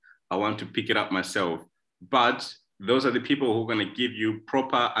embarrassing. I want to pick it up myself. But those are the people who are going to give you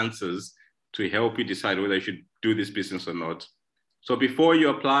proper answers to help you decide whether you should do this business or not. So before you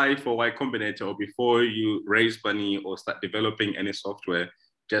apply for Y Combinator or before you raise money or start developing any software,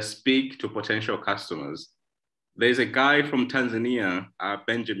 just speak to potential customers. There's a guy from Tanzania,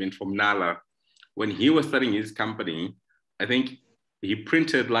 Benjamin from Nala. When he was starting his company, I think he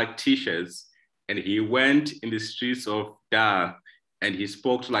printed like t-shirts and he went in the streets of Dar and he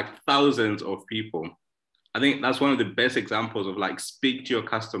spoke to like thousands of people. I think that's one of the best examples of like, speak to your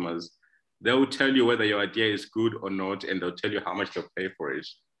customers. They will tell you whether your idea is good or not, and they'll tell you how much they'll pay for it.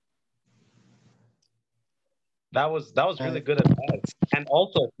 That was really good advice. And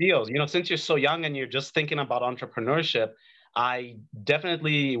also, Theo, since you're so young and you're just thinking about entrepreneurship, I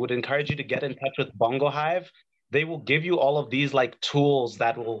definitely would encourage you to get in touch with Bongo Hive. They will give you all of these like tools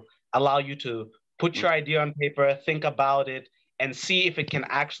that will allow you to put your idea on paper, think about it, and see if it can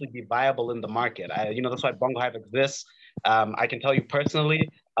actually be viable in the market. That's why Bongo Hive exists. I can tell you personally,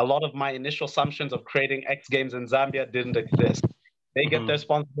 a lot of my initial assumptions of creating X Games in Zambia didn't exist. They get their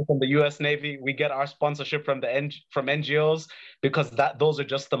sponsorship from the U.S. Navy. We get our sponsorship from from NGOs because those are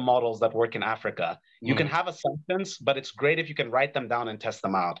just the models that work in Africa. You can have assumptions, but it's great if you can write them down and test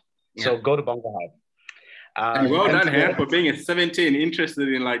them out. So go to Bongo Hive. And well done, here for being a 17 interested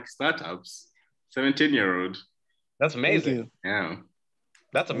in like startups. 17-year-old. That's amazing. Yeah,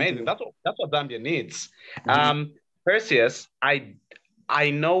 that's amazing. That's what Zambia needs. Perseus,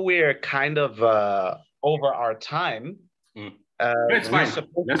 I know we're kind of over our time. It's fine.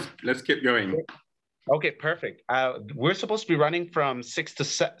 Let's keep going. Okay, perfect. We're supposed to be running from 6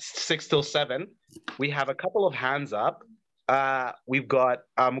 till 7. We have a couple of hands up. We've got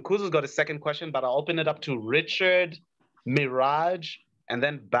Mukuzo's got a second question, but I'll open it up to Richard, Mirage, and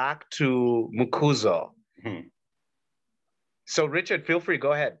then back to Mukuzo. So Richard, feel free,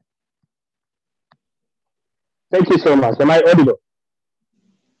 go ahead. Thank you so much. Am I audible?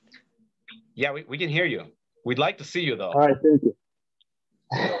 Yeah, we can hear you. We'd like to see you though. All right, thank you.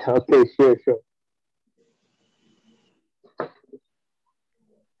 Okay, sure.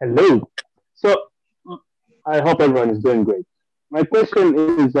 Hello. So I hope everyone is doing great. My question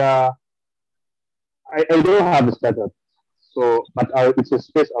is, I don't have a startup, but it's a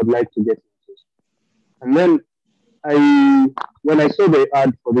space I would like to get into. And then when I saw the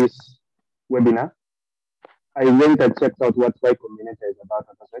ad for this webinar, I went and checked out what Y Combinator is about.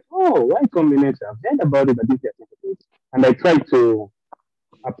 And I was like, oh, Y Combinator, I've heard about it, but didn't think of it. And I tried to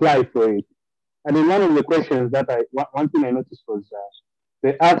apply for it. And in one of the questions one thing I noticed was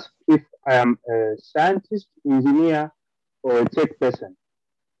they asked if I am a scientist, engineer, or a tech person.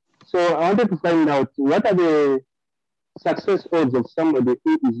 So I wanted to find out what are the success odds of somebody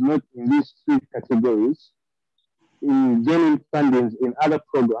who is not in these three categories in gaining fundings in other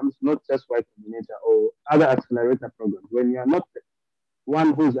programs, not just Y Combinator or other accelerator programs. When you are not the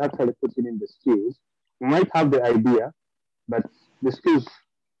one who's actually putting in the skills, you might have the idea, but the skills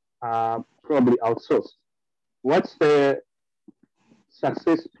are probably outsourced. What's the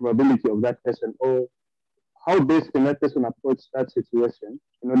success probability of that person, or how best can that person approach that situation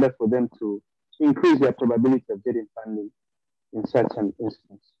in order for them to increase their probability of getting funding in such an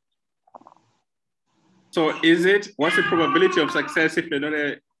instance? So what's the probability of success if you're not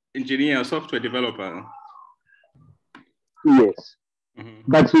an engineer or software developer? Yes.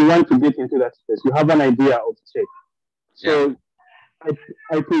 But you want to get into that space. You have an idea of tech. So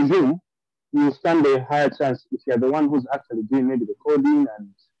I presume you stand a higher chance if you're the one who's actually doing maybe the coding and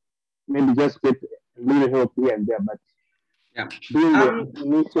maybe just get a little help here and there. But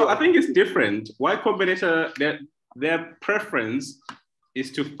so I think it's different. Y Combinator, their preference is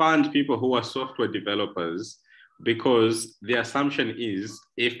to fund people who are software developers, because the assumption is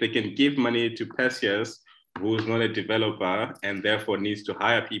if they can give money to Perseus, who's not a developer and therefore needs to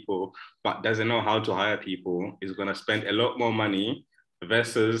hire people, but doesn't know how to hire people, is going to spend a lot more money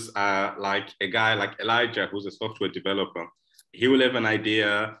versus like a guy like Elijah, who's a software developer. He will have an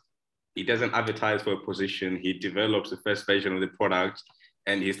idea. He doesn't advertise for a position. He develops the first version of the product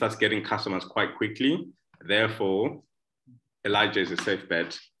and he starts getting customers quite quickly. Therefore, Elijah is a safe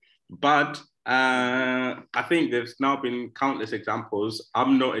bet. But I think there's now been countless examples.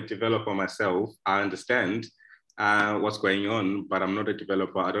 I'm not a developer myself. I understand what's going on, but I'm not a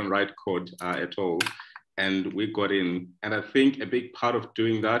developer. I don't write code at all. And we got in. And I think a big part of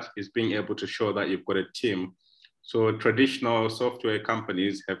doing that is being able to show that you've got a team. So traditional software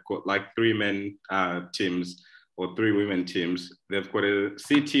companies have got like 3-man teams or 3-women teams. They've got a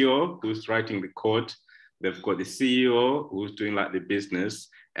CTO who's writing the code. They've got the CEO who's doing like the business.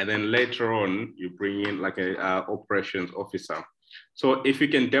 And then later on, you bring in like a operations officer. So if you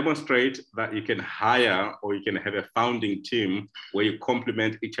can demonstrate that you can hire or you can have a founding team where you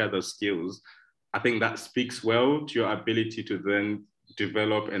complement each other's skills, I think that speaks well to your ability to then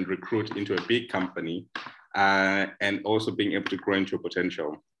develop and recruit into a big company and also being able to grow into your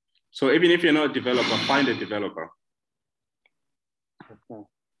potential. So even if you're not a developer, find a developer. Okay.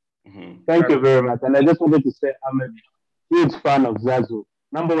 Thank you very much. And I just wanted to say I'm a huge fan of Zazu,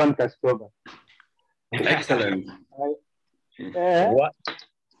 #1 customer. Excellent. What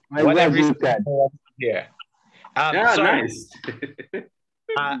Zazu card. Yeah. Sorry. Nice.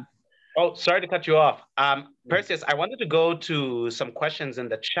 Sorry to cut you off. Perseus, I wanted to go to some questions in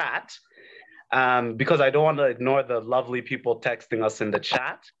the chat. because I don't want to ignore the lovely people texting us in the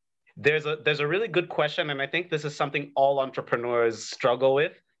chat. There's a really good question, and I think this is something all entrepreneurs struggle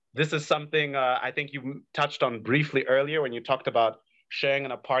with. This is something I think you touched on briefly earlier when you talked about sharing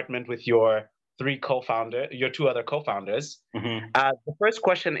an apartment with your two other co-founders. Mm-hmm. The first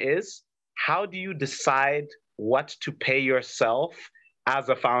question is, how do you decide what to pay yourself as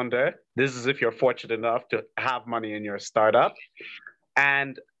a founder? This is if you're fortunate enough to have money in your startup.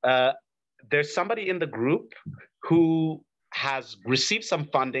 And there's somebody in the group who has received some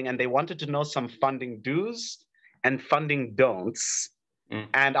funding and they wanted to know some funding do's and funding don'ts.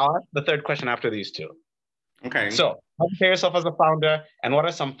 And I'll ask the third question after these two. Okay. So how do you pay yourself as a founder, and what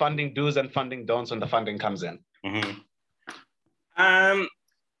are some funding do's and funding don'ts when the funding comes in? Mm-hmm.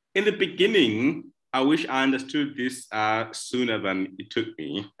 In the beginning, I wish I understood this sooner than it took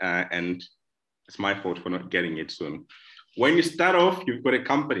me, and it's my fault for not getting it soon. When you start off, you've got a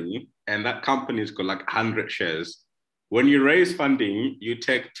company, and that company's got like 100 shares. When you raise funding, you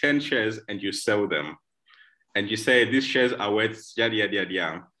take 10 shares and you sell them. And you say, these shares are worth yada, yada, yada,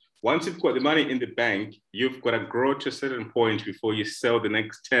 yada. Once you've got the money in the bank, you've got to grow to a certain point before you sell the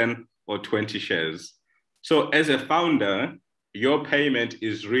next 10 or 20 shares. So as a founder, your payment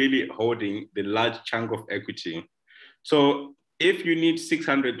is really holding the large chunk of equity. So if you need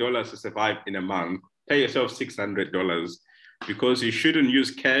 $600 to survive in a month, pay yourself $600, because you shouldn't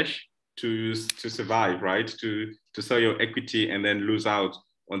use cash to survive, right? To sell your equity and then lose out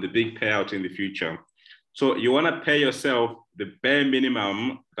on the big payout in the future. So you want to pay yourself the bare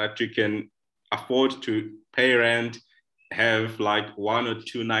minimum that you can afford to pay rent, have like 1 or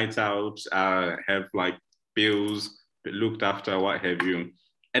 2 nights out, have like bills looked after, what have you.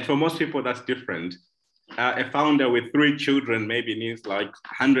 And for most people, that's different. A founder with 3 children maybe needs like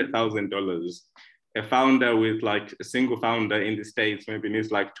 $100,000. A founder with like a single founder in the States maybe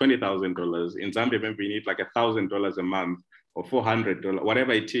needs like $20,000. In Zambia, maybe you need like $1,000 a month or $400,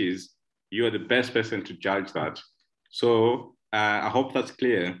 whatever it is. You're the best person to judge that. So I hope that's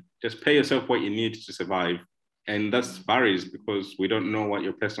clear. Just pay yourself what you need to survive. And that varies because we don't know what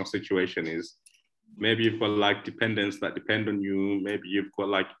your personal situation is. Maybe you've got like dependents that depend on you. Maybe you've got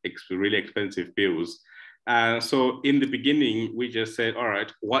like really expensive bills. So in the beginning, we just said, all right,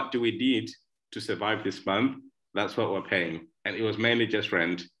 what do we need to survive this month? That's what we're paying. And it was mainly just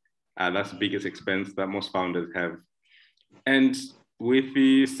rent. That's the biggest expense that most founders have. And with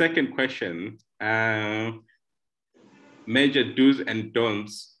the second question, major do's and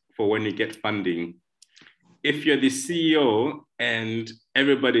don'ts for when you get funding. If you're the CEO and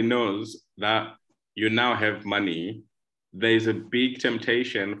everybody knows that you now have money, there's a big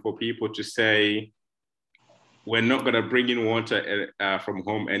temptation for people to say, we're not going to bring in water from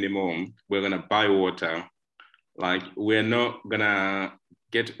home anymore. We're going to buy water. Like, we're not going to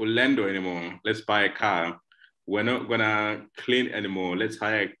get Orlando anymore. Let's buy a car. We're not going to clean anymore. Let's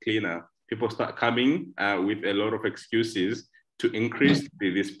hire a cleaner. People start coming with a lot of excuses to increase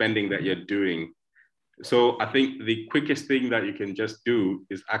the spending that you're doing. So I think the quickest thing that you can just do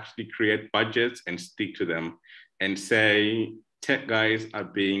is actually create budgets and stick to them and say, tech guys are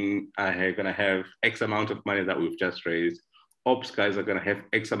going to have X amount of money that we've just raised. Ops guys are going to have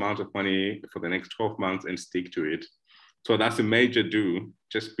X amount of money for the next 12 months and stick to it. So that's a major do.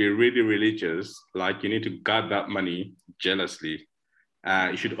 Just be really religious. Like, you need to guard that money jealously.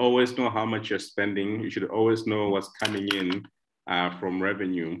 You should always know how much you're spending. You should always know what's coming in from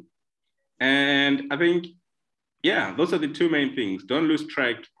revenue. And I think, yeah, those are the 2 main things. Don't lose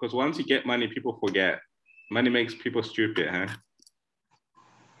track, because once you get money, people forget. Money makes people stupid, huh?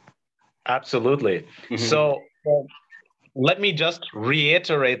 Absolutely. Mm-hmm. So let me just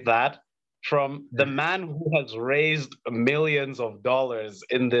reiterate that from the man who has raised millions of dollars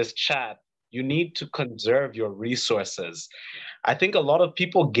in this chat. You need to conserve your resources. I think a lot of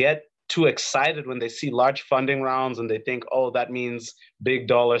people get too excited when they see large funding rounds and they think, oh, that means big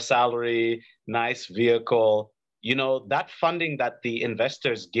dollar salary, nice vehicle. You know, that funding that the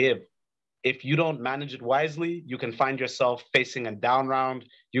investors give, if you don't manage it wisely, you can find yourself facing a down round.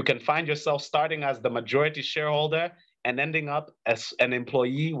 You can find yourself starting as the majority shareholder and ending up as an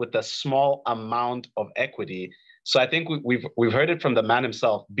employee with a small amount of equity. So I think we've heard it from the man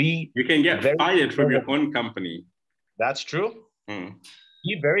himself. You can get fired from your own company. That's true.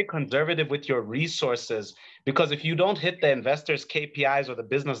 Be very conservative with your resources, because if you don't hit the investors' KPIs or the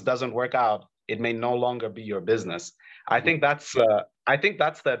business doesn't work out, it may no longer be your business. I think that's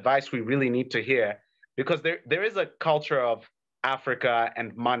the advice we really need to hear, because there is a culture of Africa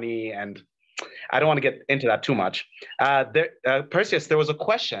and money, and I don't want to get into that too much. Perseus, there was a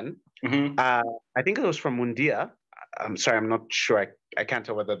question. I think it was from Mundia. I'm sorry, I'm not sure. I can't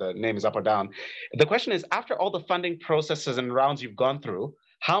tell whether the name is up or down. The question is, after all the funding processes and rounds you've gone through,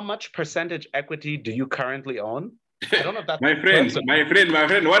 how much percentage equity do you currently own? I don't know if that's my friend,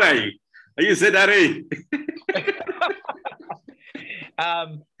 what are you? Are you ZRA?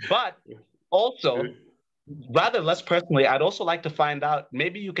 But also, rather less personally, I'd also like to find out,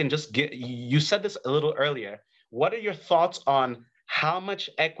 maybe you can just get, you said this a little earlier. What are your thoughts on how much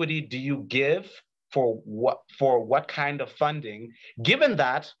equity do you give for what kind of funding, given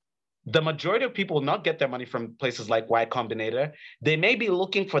that the majority of people will not get their money from places like Y Combinator. They may be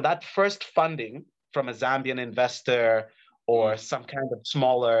looking for that first funding from a Zambian investor or some kind of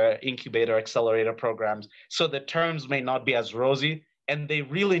smaller incubator accelerator programs. So the terms may not be as rosy, and they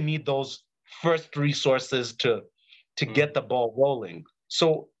really need those first resources to get the ball rolling.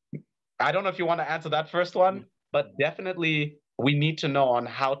 So I don't know if you want to answer that first one, but definitely we need to know on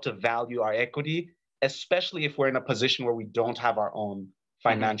how to value our equity, especially if we're in a position where we don't have our own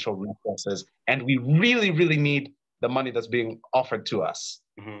financial resources and we really, really need the money that's being offered to us.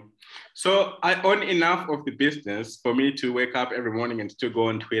 So I own enough of the business for me to wake up every morning and still go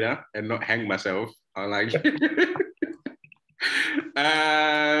on Twitter and not hang myself. And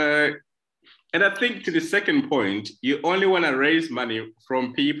I think to the second point, you only want to raise money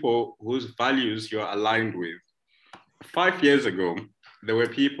from people whose values you're aligned with. 5 years ago, there were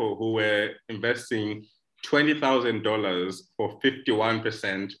people who were investing $20,000 for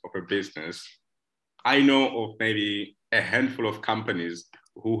 51% of a business. I know of maybe a handful of companies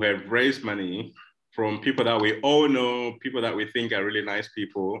who have raised money from people that we all know, people that we think are really nice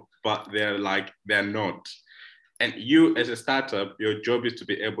people, but they're not. And you as a startup, your job is to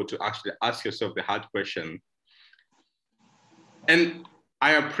be able to actually ask yourself the hard question. And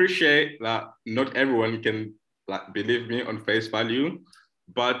I appreciate that not everyone can believe me on face value,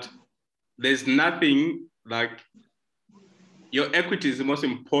 but there's nothing like your equity is the most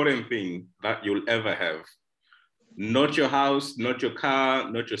important thing that you'll ever have. Not your house, not your car,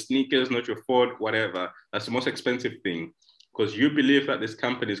 not your sneakers, not your Ford, whatever. That's the most expensive thing because you believe that this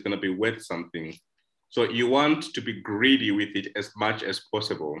company is going to be worth something. So you want to be greedy with it as much as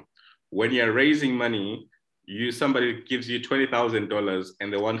possible. When you're raising money, somebody gives you $20,000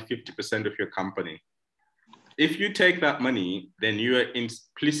 and they want 50% of your company. If you take that money, then you are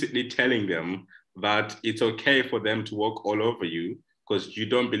implicitly telling them that it's okay for them to walk all over you because you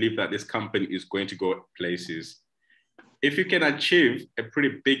don't believe that this company is going to go places. If you can achieve a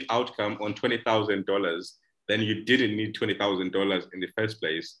pretty big outcome on $20,000, then you didn't need $20,000 in the first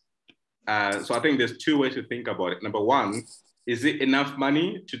place. So I think there's two ways to think about it. Number one, is it enough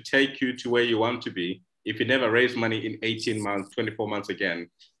money to take you to where you want to be? If you never raise money in 18 months, 24 months again,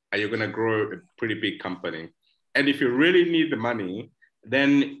 are you going to grow a pretty big company? And if you really need the money,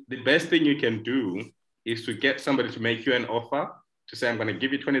 then the best thing you can do is to get somebody to make you an offer to say, I'm going to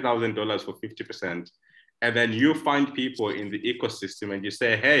give you $20,000 for 50%. And then you find people in the ecosystem and you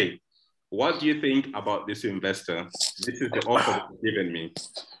say, hey, what do you think about this investor? This is the offer that you've given me.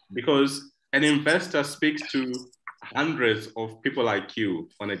 Because an investor speaks to hundreds of people like you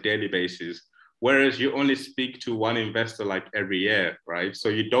on a daily basis, whereas you only speak to one investor like every year, right? So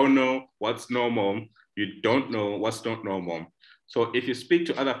you don't know what's normal. You don't know what's not normal. So if you speak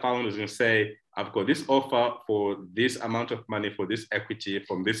to other founders and say, I've got this offer for this amount of money for this equity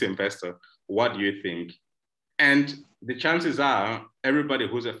from this investor, what do you think? And the chances are everybody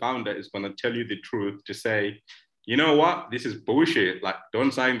who's a founder is going to tell you the truth to say, you know what, this is bullshit. Like,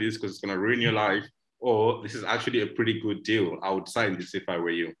 don't sign this because it's going to ruin your life. Or this is actually a pretty good deal. I would sign this if I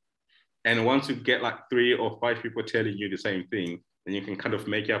were you. And once you get like 3 or 5 people telling you the same thing, then you can kind of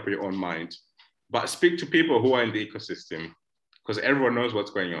make up your own mind. But speak to people who are in the ecosystem because everyone knows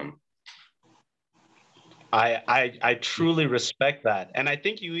what's going on. I truly respect that. And I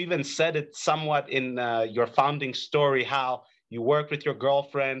think you even said it somewhat in your founding story, how you worked with your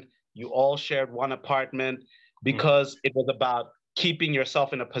girlfriend, you all shared one apartment because it was about keeping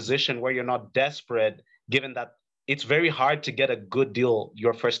yourself in a position where you're not desperate, given that it's very hard to get a good deal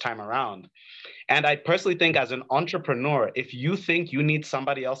your first time around. And I personally think as an entrepreneur, if you think you need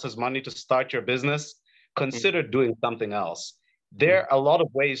somebody else's money to start your business, consider doing something else. There are a lot of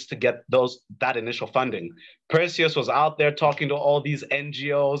ways to get that initial funding. Perseus was out there talking to all these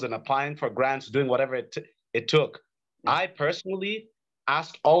NGOs and applying for grants, doing whatever it took. I personally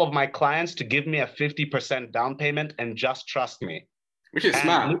asked all of my clients to give me a 50% down payment and just trust me. Which is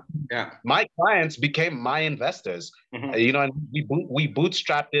smart. Yeah. My clients became my investors. You know, and we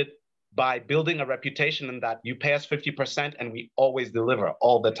bootstrapped it by building a reputation in that you pay us 50% and we always deliver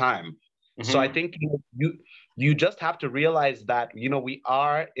all the time. So I think you just have to realize that, you know, we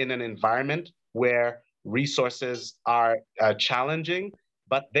are in an environment where resources are challenging,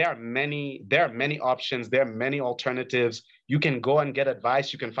 but there are many options. There are many alternatives. You can go and get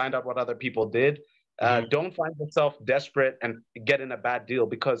advice. You can find out what other people did. Don't find yourself desperate and get in a bad deal,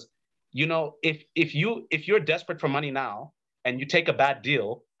 because if you're desperate for money now and you take a bad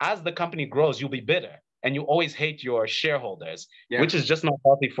deal, as the company grows, you'll be bitter and you always hate your shareholders, which is just not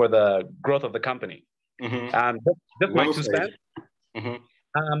healthy for the growth of the company. Just my 2 cents.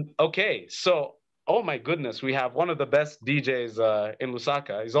 Okay, so oh my goodness, we have one of the best DJs in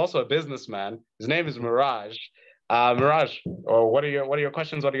Lusaka. He's also a businessman. His name is Mirage. Mirage, what are your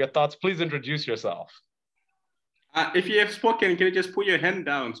questions? What are your thoughts? Please introduce yourself. If you have spoken, can you just put your hand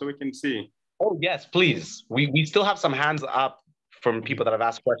down so we can see? Oh yes, please. We still have some hands up from people that have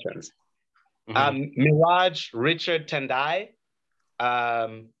asked questions. Mirage Richard Tendai.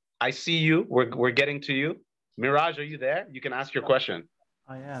 I see you. We're getting to you. Mirage, are you there? You can ask your question.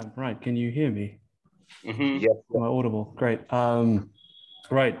 I am. Right. Can you hear me? Yes. Am I audible? Great.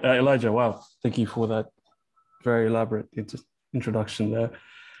 Right. Elijah, wow. Thank you for that very elaborate introduction there.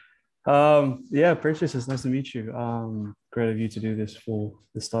 Yeah, Perseus, it's nice to meet you. Great of you to do this for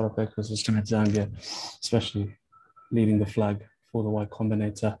the startup ecosystem at Zambia, especially leading the flag for the Y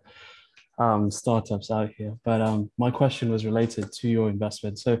Combinator startups out here. But my question was related to your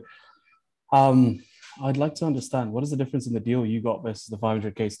investment. So I'd like to understand, what is the difference in the deal you got versus the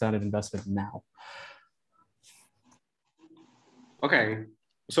 500K standard investment now? Okay.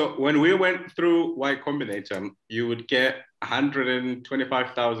 So when we went through Y Combinator, you would get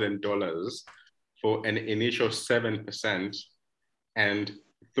 $125,000 for an initial 7%. And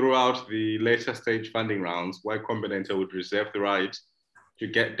throughout the later stage funding rounds, Y Combinator would reserve the right to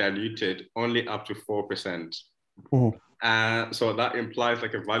get diluted only up to 4%. So that implies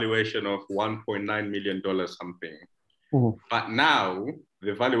like a valuation of $1.9 million something. But now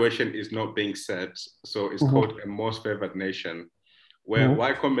the valuation is not being set. So it's called a most favored nation, where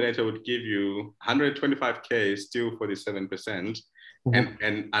Y Combinator would give you 125K still for the 7%,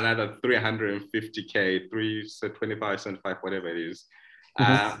 and another 350K, 25, 75, whatever it is.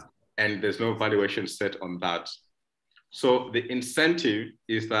 And there's no valuation set on that. So the incentive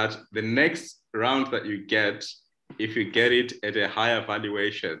is that the next round that you get, if you get it at a higher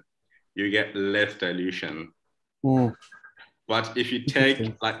valuation, you get less dilution. But if you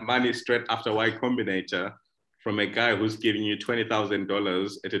take like money straight after Y Combinator from a guy who's giving you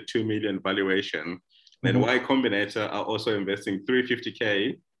 $20,000 at a 2 million valuation, then Y Combinator are also investing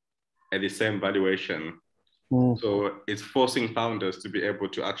 350K at the same valuation. So it's forcing founders to be able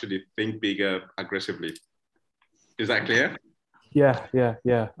to actually think bigger aggressively. Is that clear? Yeah.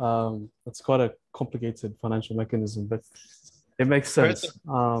 It's quite a complicated financial mechanism, but it makes sense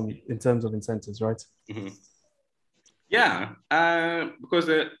in terms of incentives, right? Yeah, because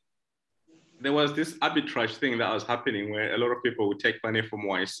there was this arbitrage thing that was happening where a lot of people would take money from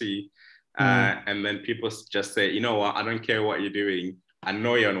YC and then people just say, you know what, I don't care what you're doing. I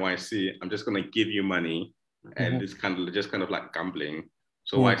know you're on YC. I'm just going to give you money. And it's kind of like gambling.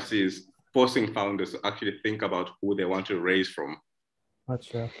 So YC is forcing founders to actually think about who they want to raise from.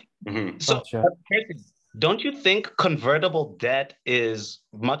 Gotcha. So, don't you think convertible debt is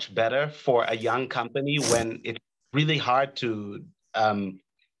much better for a young company when it's really hard to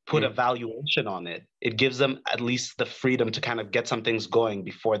put a valuation on it? It gives them at least the freedom to kind of get some things going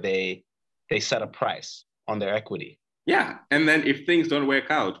before they set a price on their equity. Yeah, and then if things don't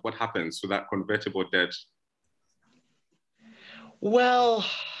work out, what happens to that convertible debt? Well,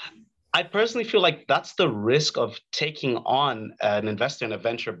 I personally feel like that's the risk of taking on an investor in a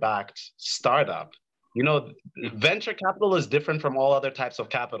venture-backed startup. You know, venture capital is different from all other types of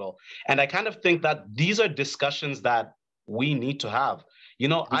capital. And I kind of think that these are discussions that we need to have. You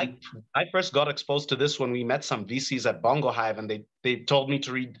know, I first got exposed to this when we met some VCs at Bongo Hive, and they told me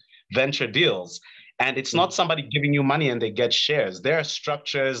to read venture deals. And it's not somebody giving you money and they get shares. There are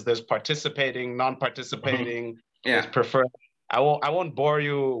structures, there's participating, non-participating, there's preferred. I won't bore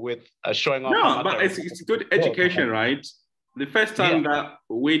you with showing off. No, but it's good education, right? The first time that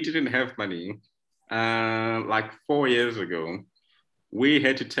we didn't have money, like 4 years ago, we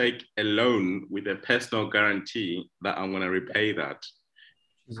had to take a loan with a personal guarantee that I'm going to repay that.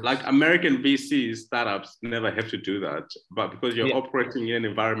 Like American VCs, startups never have to do that. But because you're operating in an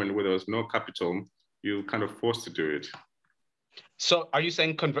environment where there was no capital, you're kind of forced to do it. So are you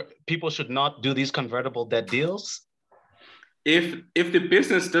saying people should not do these convertible debt deals? If the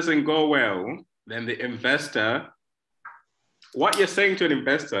business doesn't go well, then the investor, what you're saying to an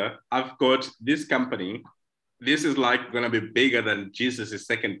investor, I've got this company, this is like going to be bigger than Jesus'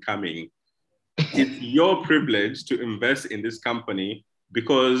 second coming. It's your privilege to invest in this company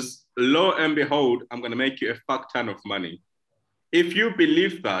because lo and behold, I'm going to make you a fuck ton of money. If you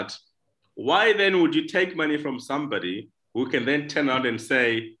believe that, why then would you take money from somebody who can then turn around and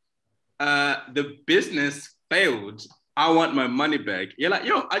say, the business failed, I want my money back? You're like,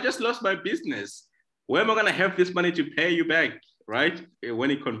 yo, I just lost my business. Where am I going to have this money to pay you back, right?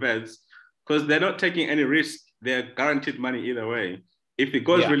 When it converts, because they're not taking any risk. They're guaranteed money either way. If it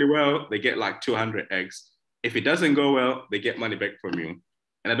goes really well, they get like 200x. If it doesn't go well, they get money back from you.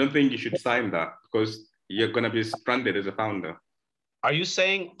 And I don't think you should sign that because you're going to be stranded as a founder. Are you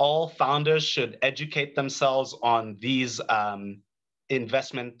saying all founders should educate themselves on these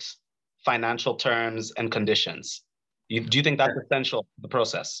investment financial terms and conditions? Do you think that's essential to the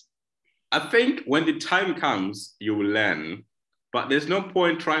process? I think when the time comes, you will learn. But there's no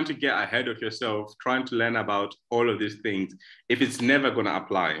point trying to get ahead of yourself, trying to learn about all of these things if it's never going to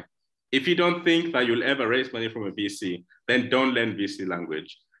apply. If you don't think that you'll ever raise money from a VC, then don't learn VC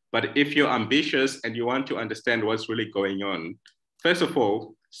language. But if you're ambitious and you want to understand what's really going on, first of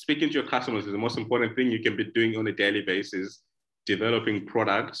all, speaking to your customers is the most important thing you can be doing on a daily basis, developing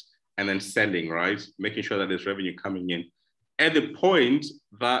products and then selling, right? Making sure that there's revenue coming in. At the point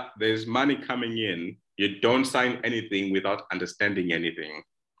that there's money coming in, you don't sign anything without understanding anything,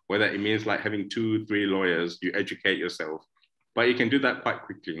 whether it means like having 2, 3 lawyers, you educate yourself, but you can do that quite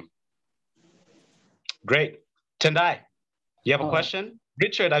quickly. Great. Tendai, you have a question?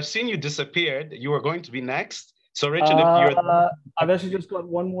 Richard, I've seen you disappeared. You were going to be next. So Richard, if you're... I've actually just got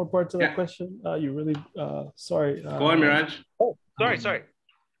one more part to that question. You really, sorry. Go on, Miraj. Oh, sorry.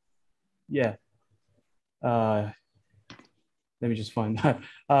 Yeah. Let me just find that.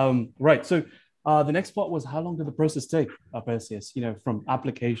 Right, so the next part was how long did the process take, Perseus, from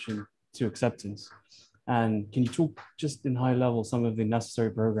application to acceptance? And can you talk just in high level some of the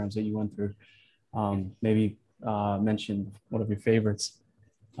necessary programs that you went through? Maybe mention one of your favorites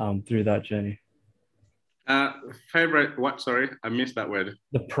through that journey. Favorite what? Sorry, I missed that word.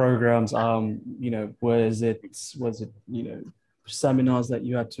 The programs, was it seminars that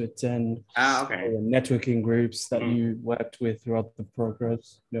you had to attend? Okay. Or networking groups that you worked with throughout the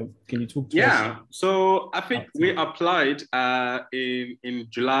progress? Can you talk to us? So I think we applied in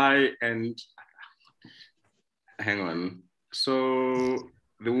July and hang on. So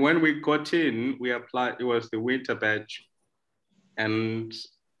when we got in, we applied, it was the winter batch, and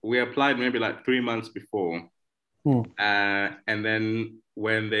we applied maybe like 3 months before. And then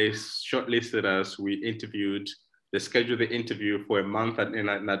when they shortlisted us, we interviewed, they scheduled the interview for a month in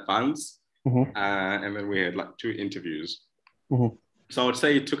advance. And then we had like 2 interviews. So I would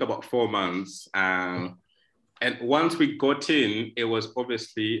say it took about 4 months. And once we got in, it was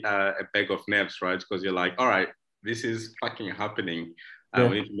obviously a bag of nerves, right? Because you're like, all right, this is fucking happening. We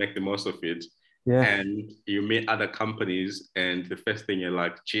need to make the most of it. And you meet other companies, and the first thing you're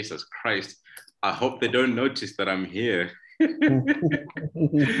like, Jesus Christ, I hope they don't notice that I'm here.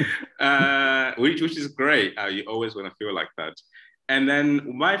 Which is great. You always want to feel like that. And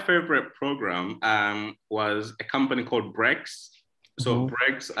then my favorite program was a company called Brex. So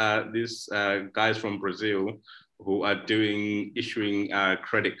Brex, these guys from Brazil who are issuing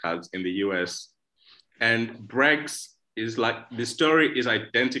credit cards in the US. And Brex is like, the story is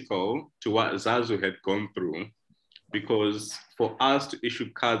identical to what Zazu had gone through, because for us to issue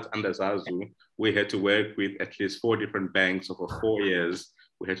cards under Zazu, we had to work with at least 4 different banks over 4 years.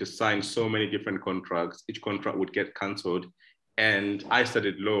 We had to sign so many different contracts. Each contract would get canceled. And I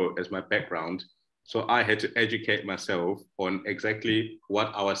studied law as my background. So I had to educate myself on exactly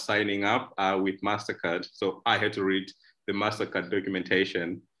what I was signing up with MasterCard. So I had to read the MasterCard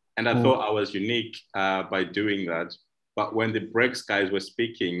documentation. And I thought I was unique by doing that. But when the Brex guys were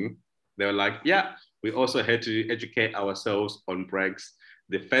speaking, they were like, yeah, we also had to educate ourselves on Brex.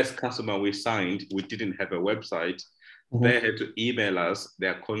 The first customer we signed, we didn't have a website. They had to email us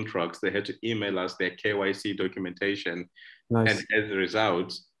their contracts. They had to email us their KYC documentation. And as a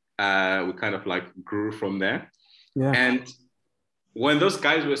result, we kind of like grew from there. And when those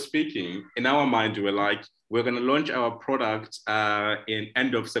guys were speaking, in our mind, we were like, we're going to launch our product in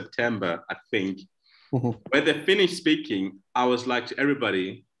end of September, I think. When they finished speaking, I was like to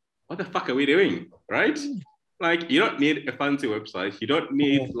everybody, what the fuck are we doing, right? Like, you don't need a fancy website. You don't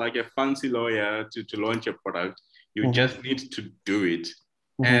need like a fancy lawyer to launch a product. You just need to do it.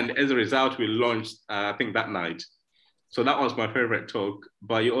 And as a result, we launched, I think that night. So that was my favorite talk.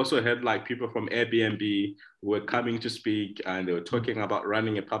 But you also had like people from Airbnb who were coming to speak, and they were talking about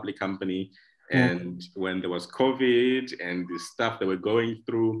running a public company. And when there was COVID and the stuff that we're going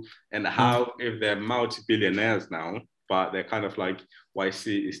through, and how if they're multi-billionaires now, but they're kind of like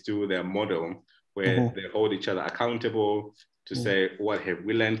YC is still their model, where they hold each other accountable to say, what have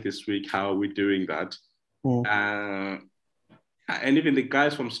we learned this week? How are we doing that? And even the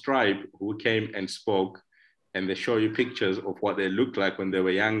guys from Stripe who came and spoke, and they show you pictures of what they looked like when they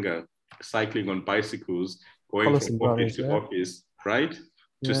were younger, cycling on bicycles, going from office to office, right?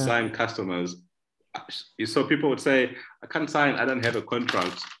 To sign customers. So people would say, I can't sign, I don't have a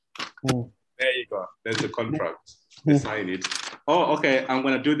contract. There you go, there's a contract. They sign it. Oh, okay, I'm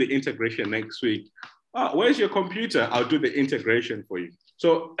gonna do the integration next week. Oh, where's your computer? I'll do the integration for you.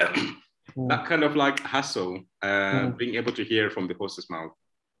 So that kind of like hustle, being able to hear from the horse's mouth.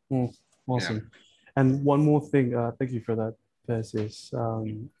 Awesome. Yeah. And one more thing, thank you for that, Perseus.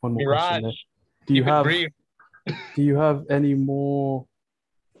 One more question there. Do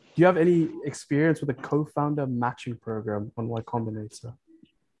you have any experience with a co-founder matching program on Y Combinator?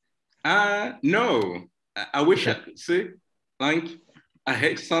 No. I wish I could see. Like, I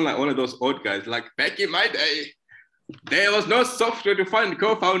hate to sound like one of those old guys. Like, back in my day, there was no software to find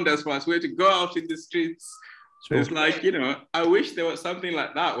co-founders for us. We had to go out in the streets. Sure. It's like, you know, I wish there was something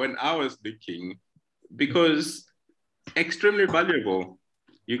like that when I was looking, because extremely valuable.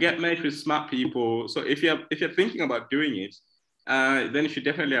 You get matched with smart people. So if you're thinking about doing it, then you should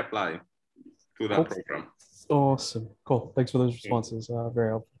definitely apply to that program. Awesome. Cool. Thanks for those responses.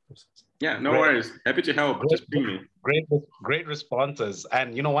 Very helpful. Yeah, no worries. Happy to help. Just bring me. Great responses.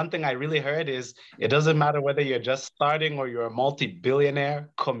 And you know, one thing I really heard is it doesn't matter whether you're just starting or you're a multi-billionaire,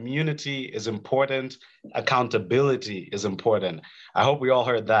 community is important, accountability is important. I hope we all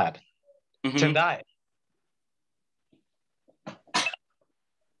heard that. Tendai.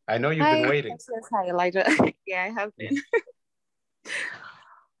 I know you've been waiting. Yes, hi, Elijah. Yeah, I have been.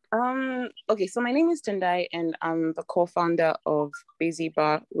 Okay, so my name is Tendai, and I'm the co-founder of Busy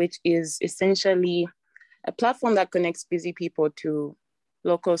Bar, which is essentially a platform that connects busy people to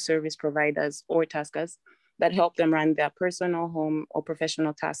local service providers or taskers that help them run their personal, home, or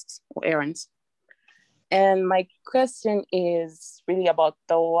professional tasks or errands. And my question is really about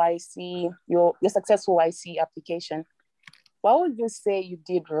the YC, your successful YC application. What would you say you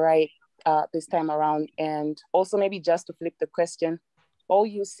did right this time around? And also maybe just to flip the question, what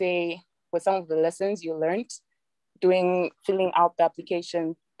would you say were some of the lessons you learned filling out the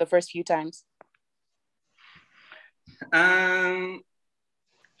application the first few times?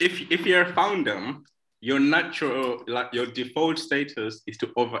 If you're a founder, your natural, like your default status is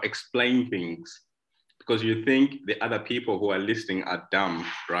to over-explain things because you think the other people who are listening are dumb,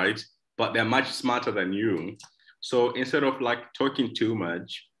 right? But they're much smarter than you. So instead of like talking too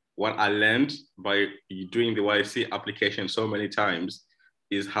much, what I learned by doing the YC application so many times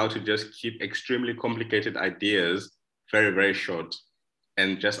is how to just keep extremely complicated ideas very, very short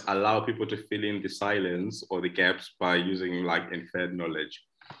and just allow people to fill in the silence or the gaps by using like inferred knowledge.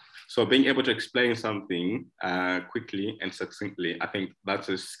 So being able to explain something quickly and succinctly, I think that's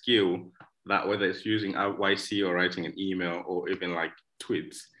a skill that whether it's using YC or writing an email or even like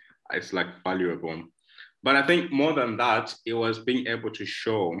tweets, it's like valuable. But I think more than that, it was being able to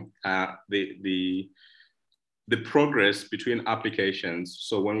show the progress between applications.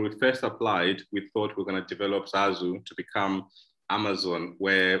 So when we first applied, we thought we were going to develop Zazu to become Amazon,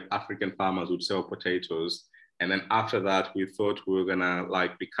 where African farmers would sell potatoes. And then after that, we thought we were going to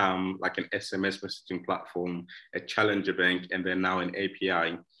like become like an SMS messaging platform, a challenger bank, and then now an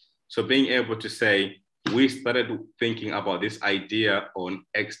API. So being able to say, we started thinking about this idea on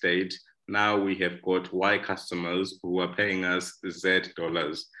X date. Now we have got Y customers who are paying us Z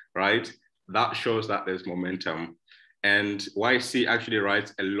dollars, right? That shows that there's momentum. And YC actually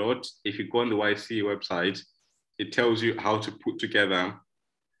writes a lot. If you go on the YC website, it tells you how to put together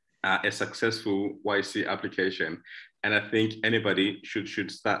a successful YC application. And I think anybody should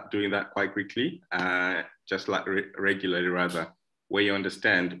start doing that quite quickly, just like regularly rather, where you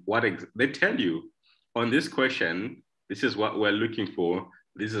understand what they tell you on this question, this is what we're looking for.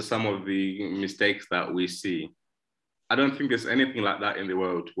 These are some of the mistakes that we see. I don't think there's anything like that in the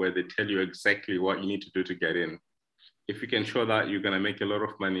world where they tell you exactly what you need to do to get in. If you can show that you're going to make a lot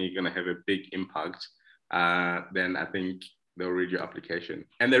of money, you're going to have a big impact, then I think they'll read your application.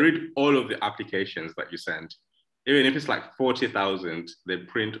 And they read all of the applications that you send. Even if it's like 40,000, they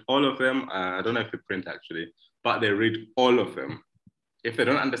print all of them. I don't know if they print actually, but they read all of them. If they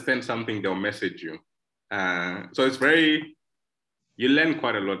don't understand something, they'll message you. So it's very, you learn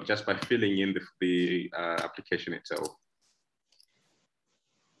quite a lot just by filling in the application itself.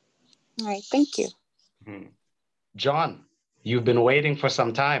 All right, thank you. Mm-hmm. John, you've been waiting for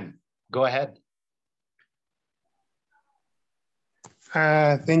some time. Go ahead.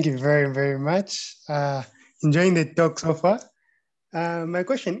 Thank you very, very much. Enjoying the talk so far. My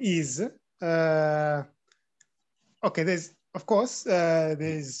question is, okay, there's of course,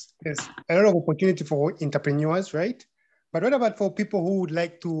 there's a lot of opportunity for entrepreneurs, right? But what about for people who would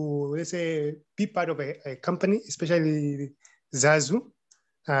like to, let's say, be part of a company, especially Zazu,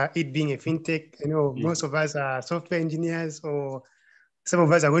 it being a fintech? You know, most of us are software engineers, or some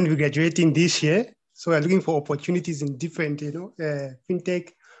of us are going to be graduating this year. So we're looking for opportunities in different,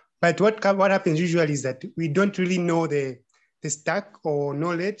 fintech. But what happens usually is that we don't really know the stack or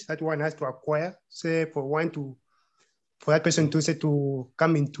knowledge that one has to acquire, say, for that person to say to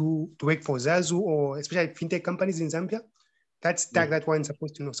come into to work for Zazu or especially fintech companies in Zambia. That stack that one's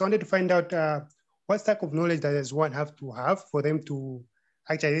supposed to know. So I wanted to find out what stack of knowledge does one have to have for them to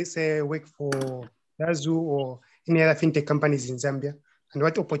actually say work for Zazu or any other fintech companies in Zambia, and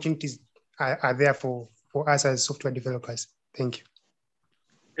what opportunities are there for us as software developers. Thank you.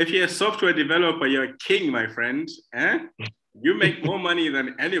 If you're a software developer, you're a king, my friend. You make more money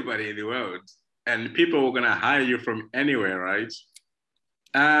than anybody in the world, and people are gonna hire you from anywhere, right?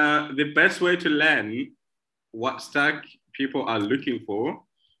 The best way to learn what stack people are looking for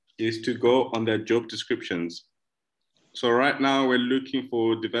is to go on their job descriptions. So right now we're looking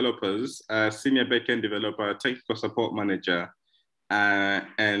for developers, senior backend developer, technical support manager,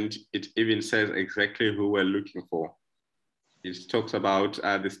 and it even says exactly who we're looking for. It talks about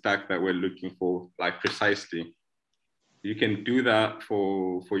the stack that we're looking for, like precisely. You can do that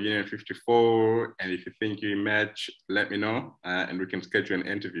for Union54, and if you think you match, let me know, and we can schedule an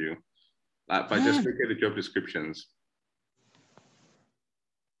interview. But just look at the job descriptions.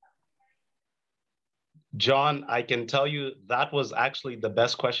 John, I can tell you that was actually the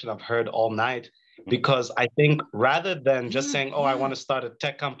best question I've heard all night, because I think rather than just saying, oh, I want to start a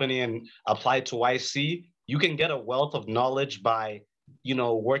tech company and apply to YC, you can get a wealth of knowledge by,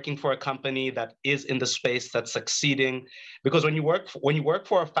 working for a company that is in the space that's succeeding. Because when you work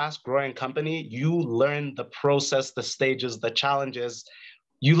for a fast growing company, you learn the process, the stages, the challenges.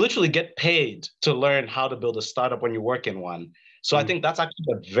 You literally get paid to learn how to build a startup when you work in one. So I think that's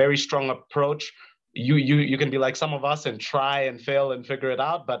actually a very strong approach. You can be like some of us and try and fail and figure it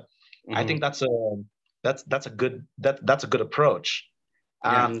out, but I think that's a good approach.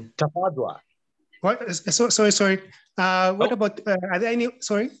 Tafadwa. What? Sorry. What about? Are there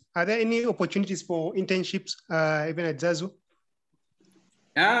any opportunities for internships even at Zazu?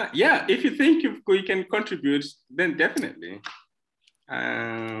 Yeah. If you think you can contribute, then definitely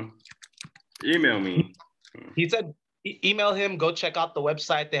email me. He said, email him. Go check out the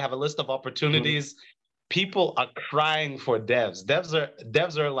website. They have a list of opportunities. People are crying for devs.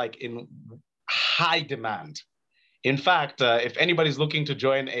 Devs are like in high demand. In fact, if anybody's looking to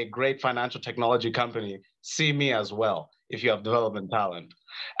join a great financial technology company, see me as well if you have development talent.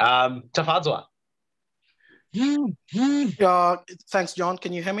 Tafadzwa. Thanks, John.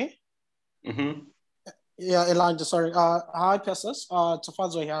 Can you hear me? Yeah, Elijah, sorry. Hi, Perseus.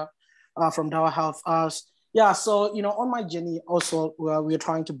 Tafadzwa here from Dawa Health. So, on my journey also, we're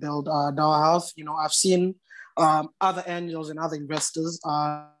trying to build Dawa Health. I've seen other angels and other investors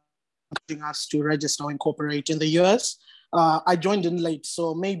encouraging us to register or incorporate in the US. I joined in late,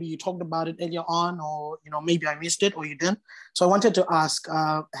 so maybe you talked about it earlier on, or maybe I missed it, or you didn't. So I wanted to ask: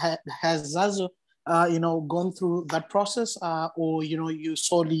 has Zazu, gone through that process, or you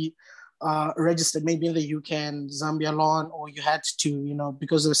solely registered maybe in the UK and Zambia alone, or you had to,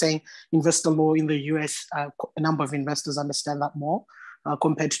 because they're saying investor law in the US, a number of investors understand that more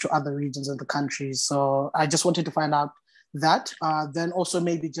compared to other regions of the country. So I just wanted to find out that, then also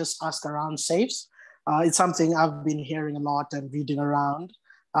maybe just ask around safes. It's something I've been hearing a lot and reading around,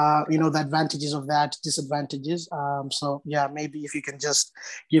 the advantages of that, disadvantages. So yeah, maybe if you can just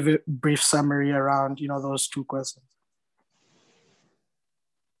give a brief summary around, those two questions.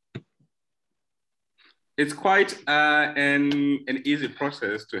 It's quite an easy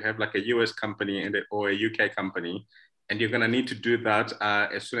process to have like a US company or a UK company, and you're gonna need to do that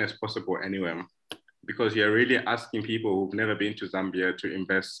as soon as possible anyway, because you're really asking people who've never been to Zambia to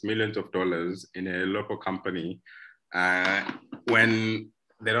invest millions of dollars in a local company when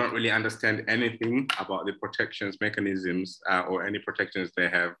they don't really understand anything about the protections mechanisms or any protections they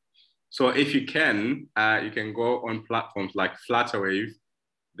have. So if you can go on platforms like Flutterwave.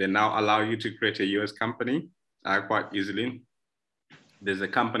 They now allow you to create a US company quite easily. There's a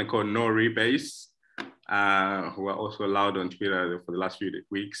company called No Rebase, who are also allowed on Twitter for the last few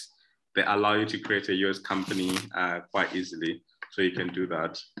weeks. They allow you to create a US company quite easily, so you can do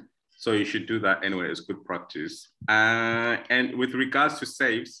that. So you should do that anyway, it's good practice. And with regards to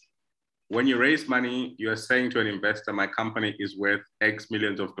safes, when you raise money, you're saying to an investor, my company is worth X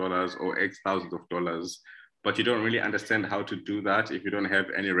millions of dollars or X thousands of dollars, but you don't really understand how to do that if you don't have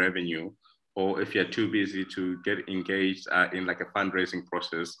any revenue. or if you're too busy to get engaged in like a fundraising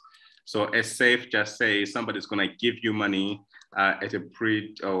process. So as safe, just say somebody's going to give you money at a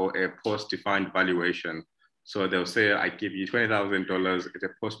pre or a post-defined valuation. So they'll say, I give you $20,000 at a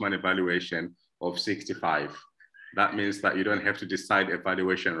post-money valuation of 65. That means that you don't have to decide a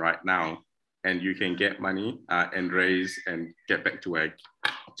valuation right now, and you can get money and raise and get back to work.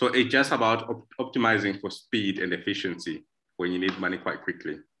 So it's just about optimizing for speed and efficiency when you need money quite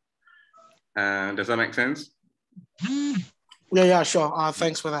quickly. Does that make sense? Yeah, sure.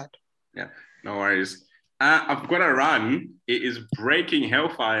 Thanks for that. Yeah, no worries. I've got to run. It is breaking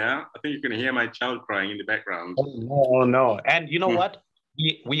hellfire. I think you can hear my child crying in the background. Oh, no. And you know what?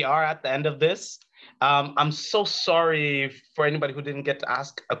 We are at the end of this. I'm so sorry for anybody who didn't get to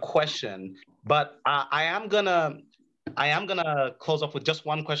ask a question, but I am gonna close off with just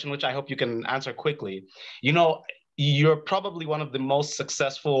one question, which I hope you can answer quickly. You know, you're probably one of the most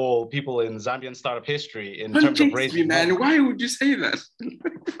successful people in Zambian startup history in terms of raising money. Man, why would you say that?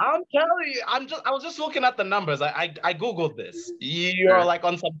 I'm telling you, I was just looking at the numbers. I Googled this. You're like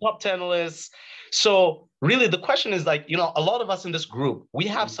on some top 10 lists. So really the question is like, you know, a lot of us in this group, we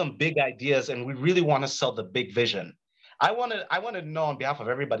have some big ideas and we really want to sell the big vision. I want to know on behalf of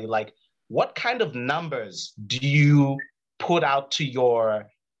everybody, like, what kind of numbers do you put out to your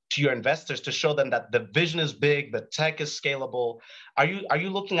investors to show them that the vision is big, the tech is scalable? Are you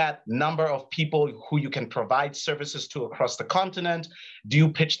looking at number of people who you can provide services to across the continent? Do you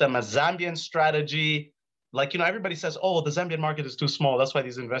pitch them a Zambian strategy? Like, you know, everybody says, oh, the Zambian market is too small, that's why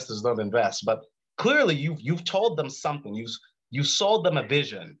these investors don't invest. But clearly you've told them something. You sold them a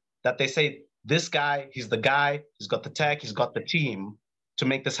vision that they say, this guy, he's the guy, he's got the tech, he's got the team to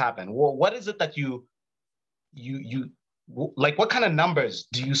make this happen. Well, what is it that you like, what kind of numbers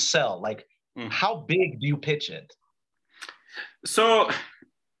do you sell? Like, how big do you pitch it? So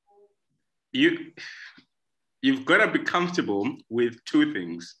you've got to be comfortable with two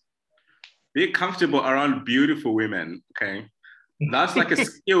things. Be comfortable around beautiful women, okay? That's like a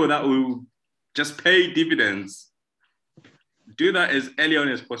skill that will just pay dividends. Do that as early on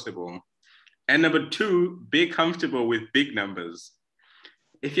as possible. And number two, be comfortable with big numbers.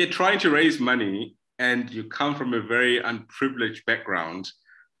 If you're trying to raise money and you come from a very unprivileged background,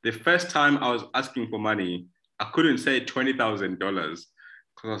 the first time I was asking for money, I couldn't say $20,000 because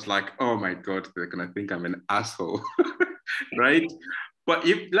I was like, oh my God, they're gonna think I'm an asshole, right? But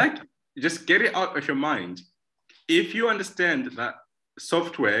if like, just get it out of your mind. If you understand that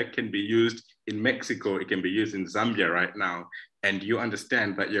software can be used in Mexico, it can be used in Zambia right now, and you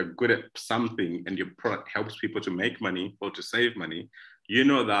understand that you're good at something and your product helps people to make money or to save money, you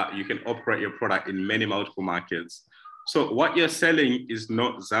know that you can operate your product in many multiple markets. So what you're selling is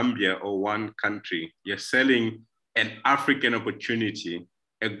not Zambia or one country. You're selling an African opportunity,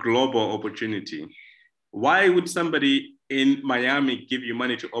 a global opportunity. Why would somebody in Miami give you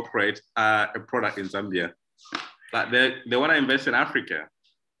money to operate a product in Zambia? Like they want to invest in Africa,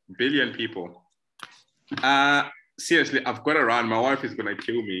 billion people. Seriously, I've got to run. My wife is going to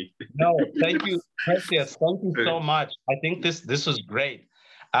kill me. No, thank you, Perseus. Thank you so much. I think this was great.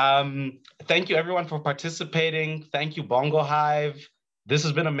 Thank you everyone for participating. Thank you, Bongo Hive. This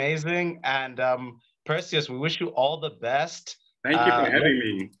has been amazing. And Perseus, we wish you all the best. Thank you for having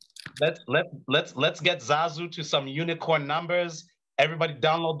me. Let's get Zazu to some unicorn numbers. Everybody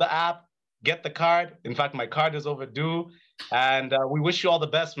download the app, get the card. In fact, my card is overdue. And we wish you all the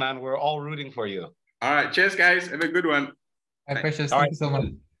best, man. We're all rooting for you. All right, cheers, guys. Have a good one. Hi, Precious. Thank you so much.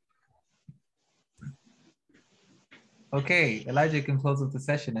 Okay, Elijah, you can close up the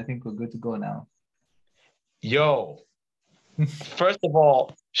session. I think we're good to go now. Yo, first of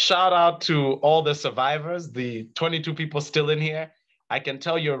all, shout out to all the survivors, the 22 people still in here. I can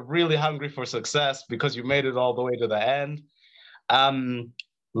tell you're really hungry for success because you made it all the way to the end.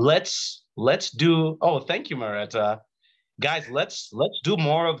 Let's do, oh, thank you, Maretta. Guys, let's do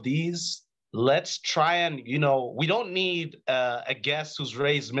more of these. Let's try and, you know, we don't need a guest who's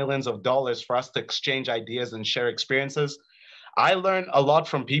raised millions of dollars for us to exchange ideas and share experiences. I learned a lot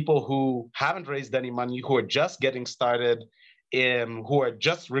from people who haven't raised any money, who are just getting started, who are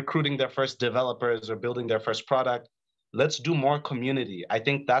just recruiting their first developers or building their first product. Let's do more community. I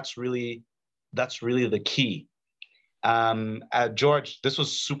think that's really the key. George, this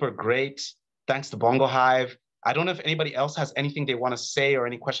was super great. Thanks to Bongo Hive. I don't know if anybody else has anything they want to say or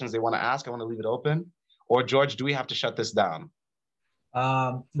any questions they want to ask. I want to leave it open. Or George, do we have to shut this down?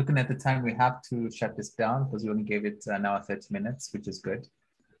 Looking at the time, we have to shut this down because we only gave it an hour, 30 minutes, which is good.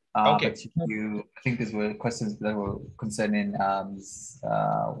 Okay. But I think these were questions that were concerning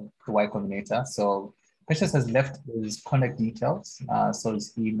the Y Combinator. So Perseus has left his contact details, so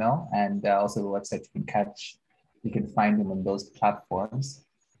his email and also the website you can find him on those platforms.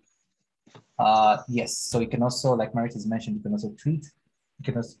 Yes, so you can also, like Marit has mentioned, you can also tweet. You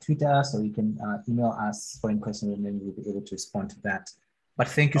can also tweet us, or you can email us for any questions, and then we'll be able to respond to that. But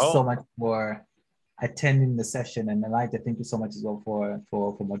thank you so much for attending the session, and Elijah, thank you so much as well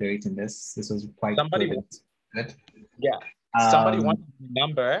for moderating this. This was quite good. Yeah. Somebody wants my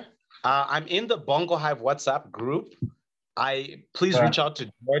number. I'm in the Bongo Hive WhatsApp group. Please reach out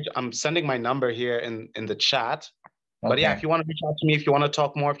to George. I'm sending my number here in the chat. But yeah, if you want to reach out to me, if you want to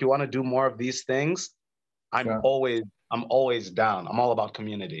talk more, if you want to do more of these things, I'm always down. I'm all about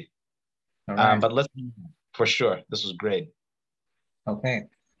community. But let's for sure. This was great. Okay.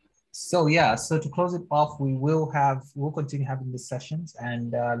 So yeah, so to close it off, we'll continue having these sessions,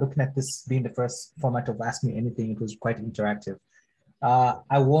 and looking at this being the first format of Ask Me Anything, it was quite interactive.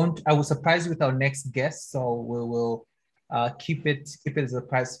 I will surprise you with our next guest, so we will keep it as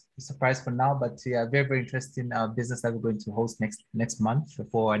a surprise for now. But yeah, very, very interesting business that we're going to host next month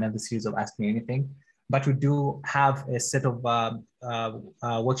for another series of Ask Me Anything. But we do have a set of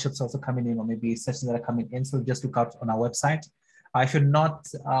workshops also coming in, or maybe sessions that are coming in. So just look out on our website. If you're not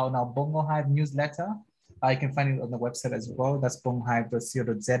on our Bongo Hive newsletter, you can find it on the website as well. That's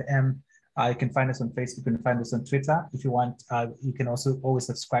bongohive.co.zm. You can find us on Facebook, you can find us on Twitter. If you want, you can also always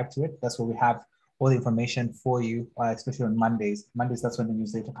subscribe to it. That's where we have all the information for you, especially on Mondays. Mondays, that's when the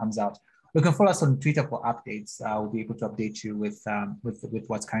newsletter comes out. You can follow us on Twitter for updates. We'll be able to update you with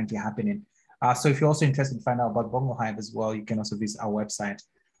what's currently happening. So if you're also interested in finding out about Bongo Hive as well, you can also visit our website.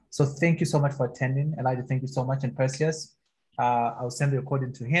 So thank you so much for attending. Elijah, thank you so much. And Perseus, I'll send the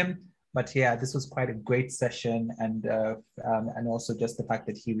recording to him. But yeah, this was quite a great session, and also just the fact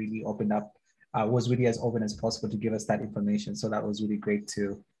that he really opened up, was really as open as possible to give us that information. So that was really great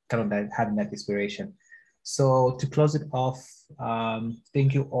to kind of having that inspiration. So to close it off,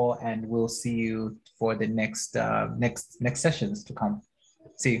 thank you all, and we'll see you for the next sessions to come.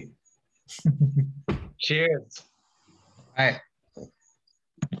 See you. Cheers. All right.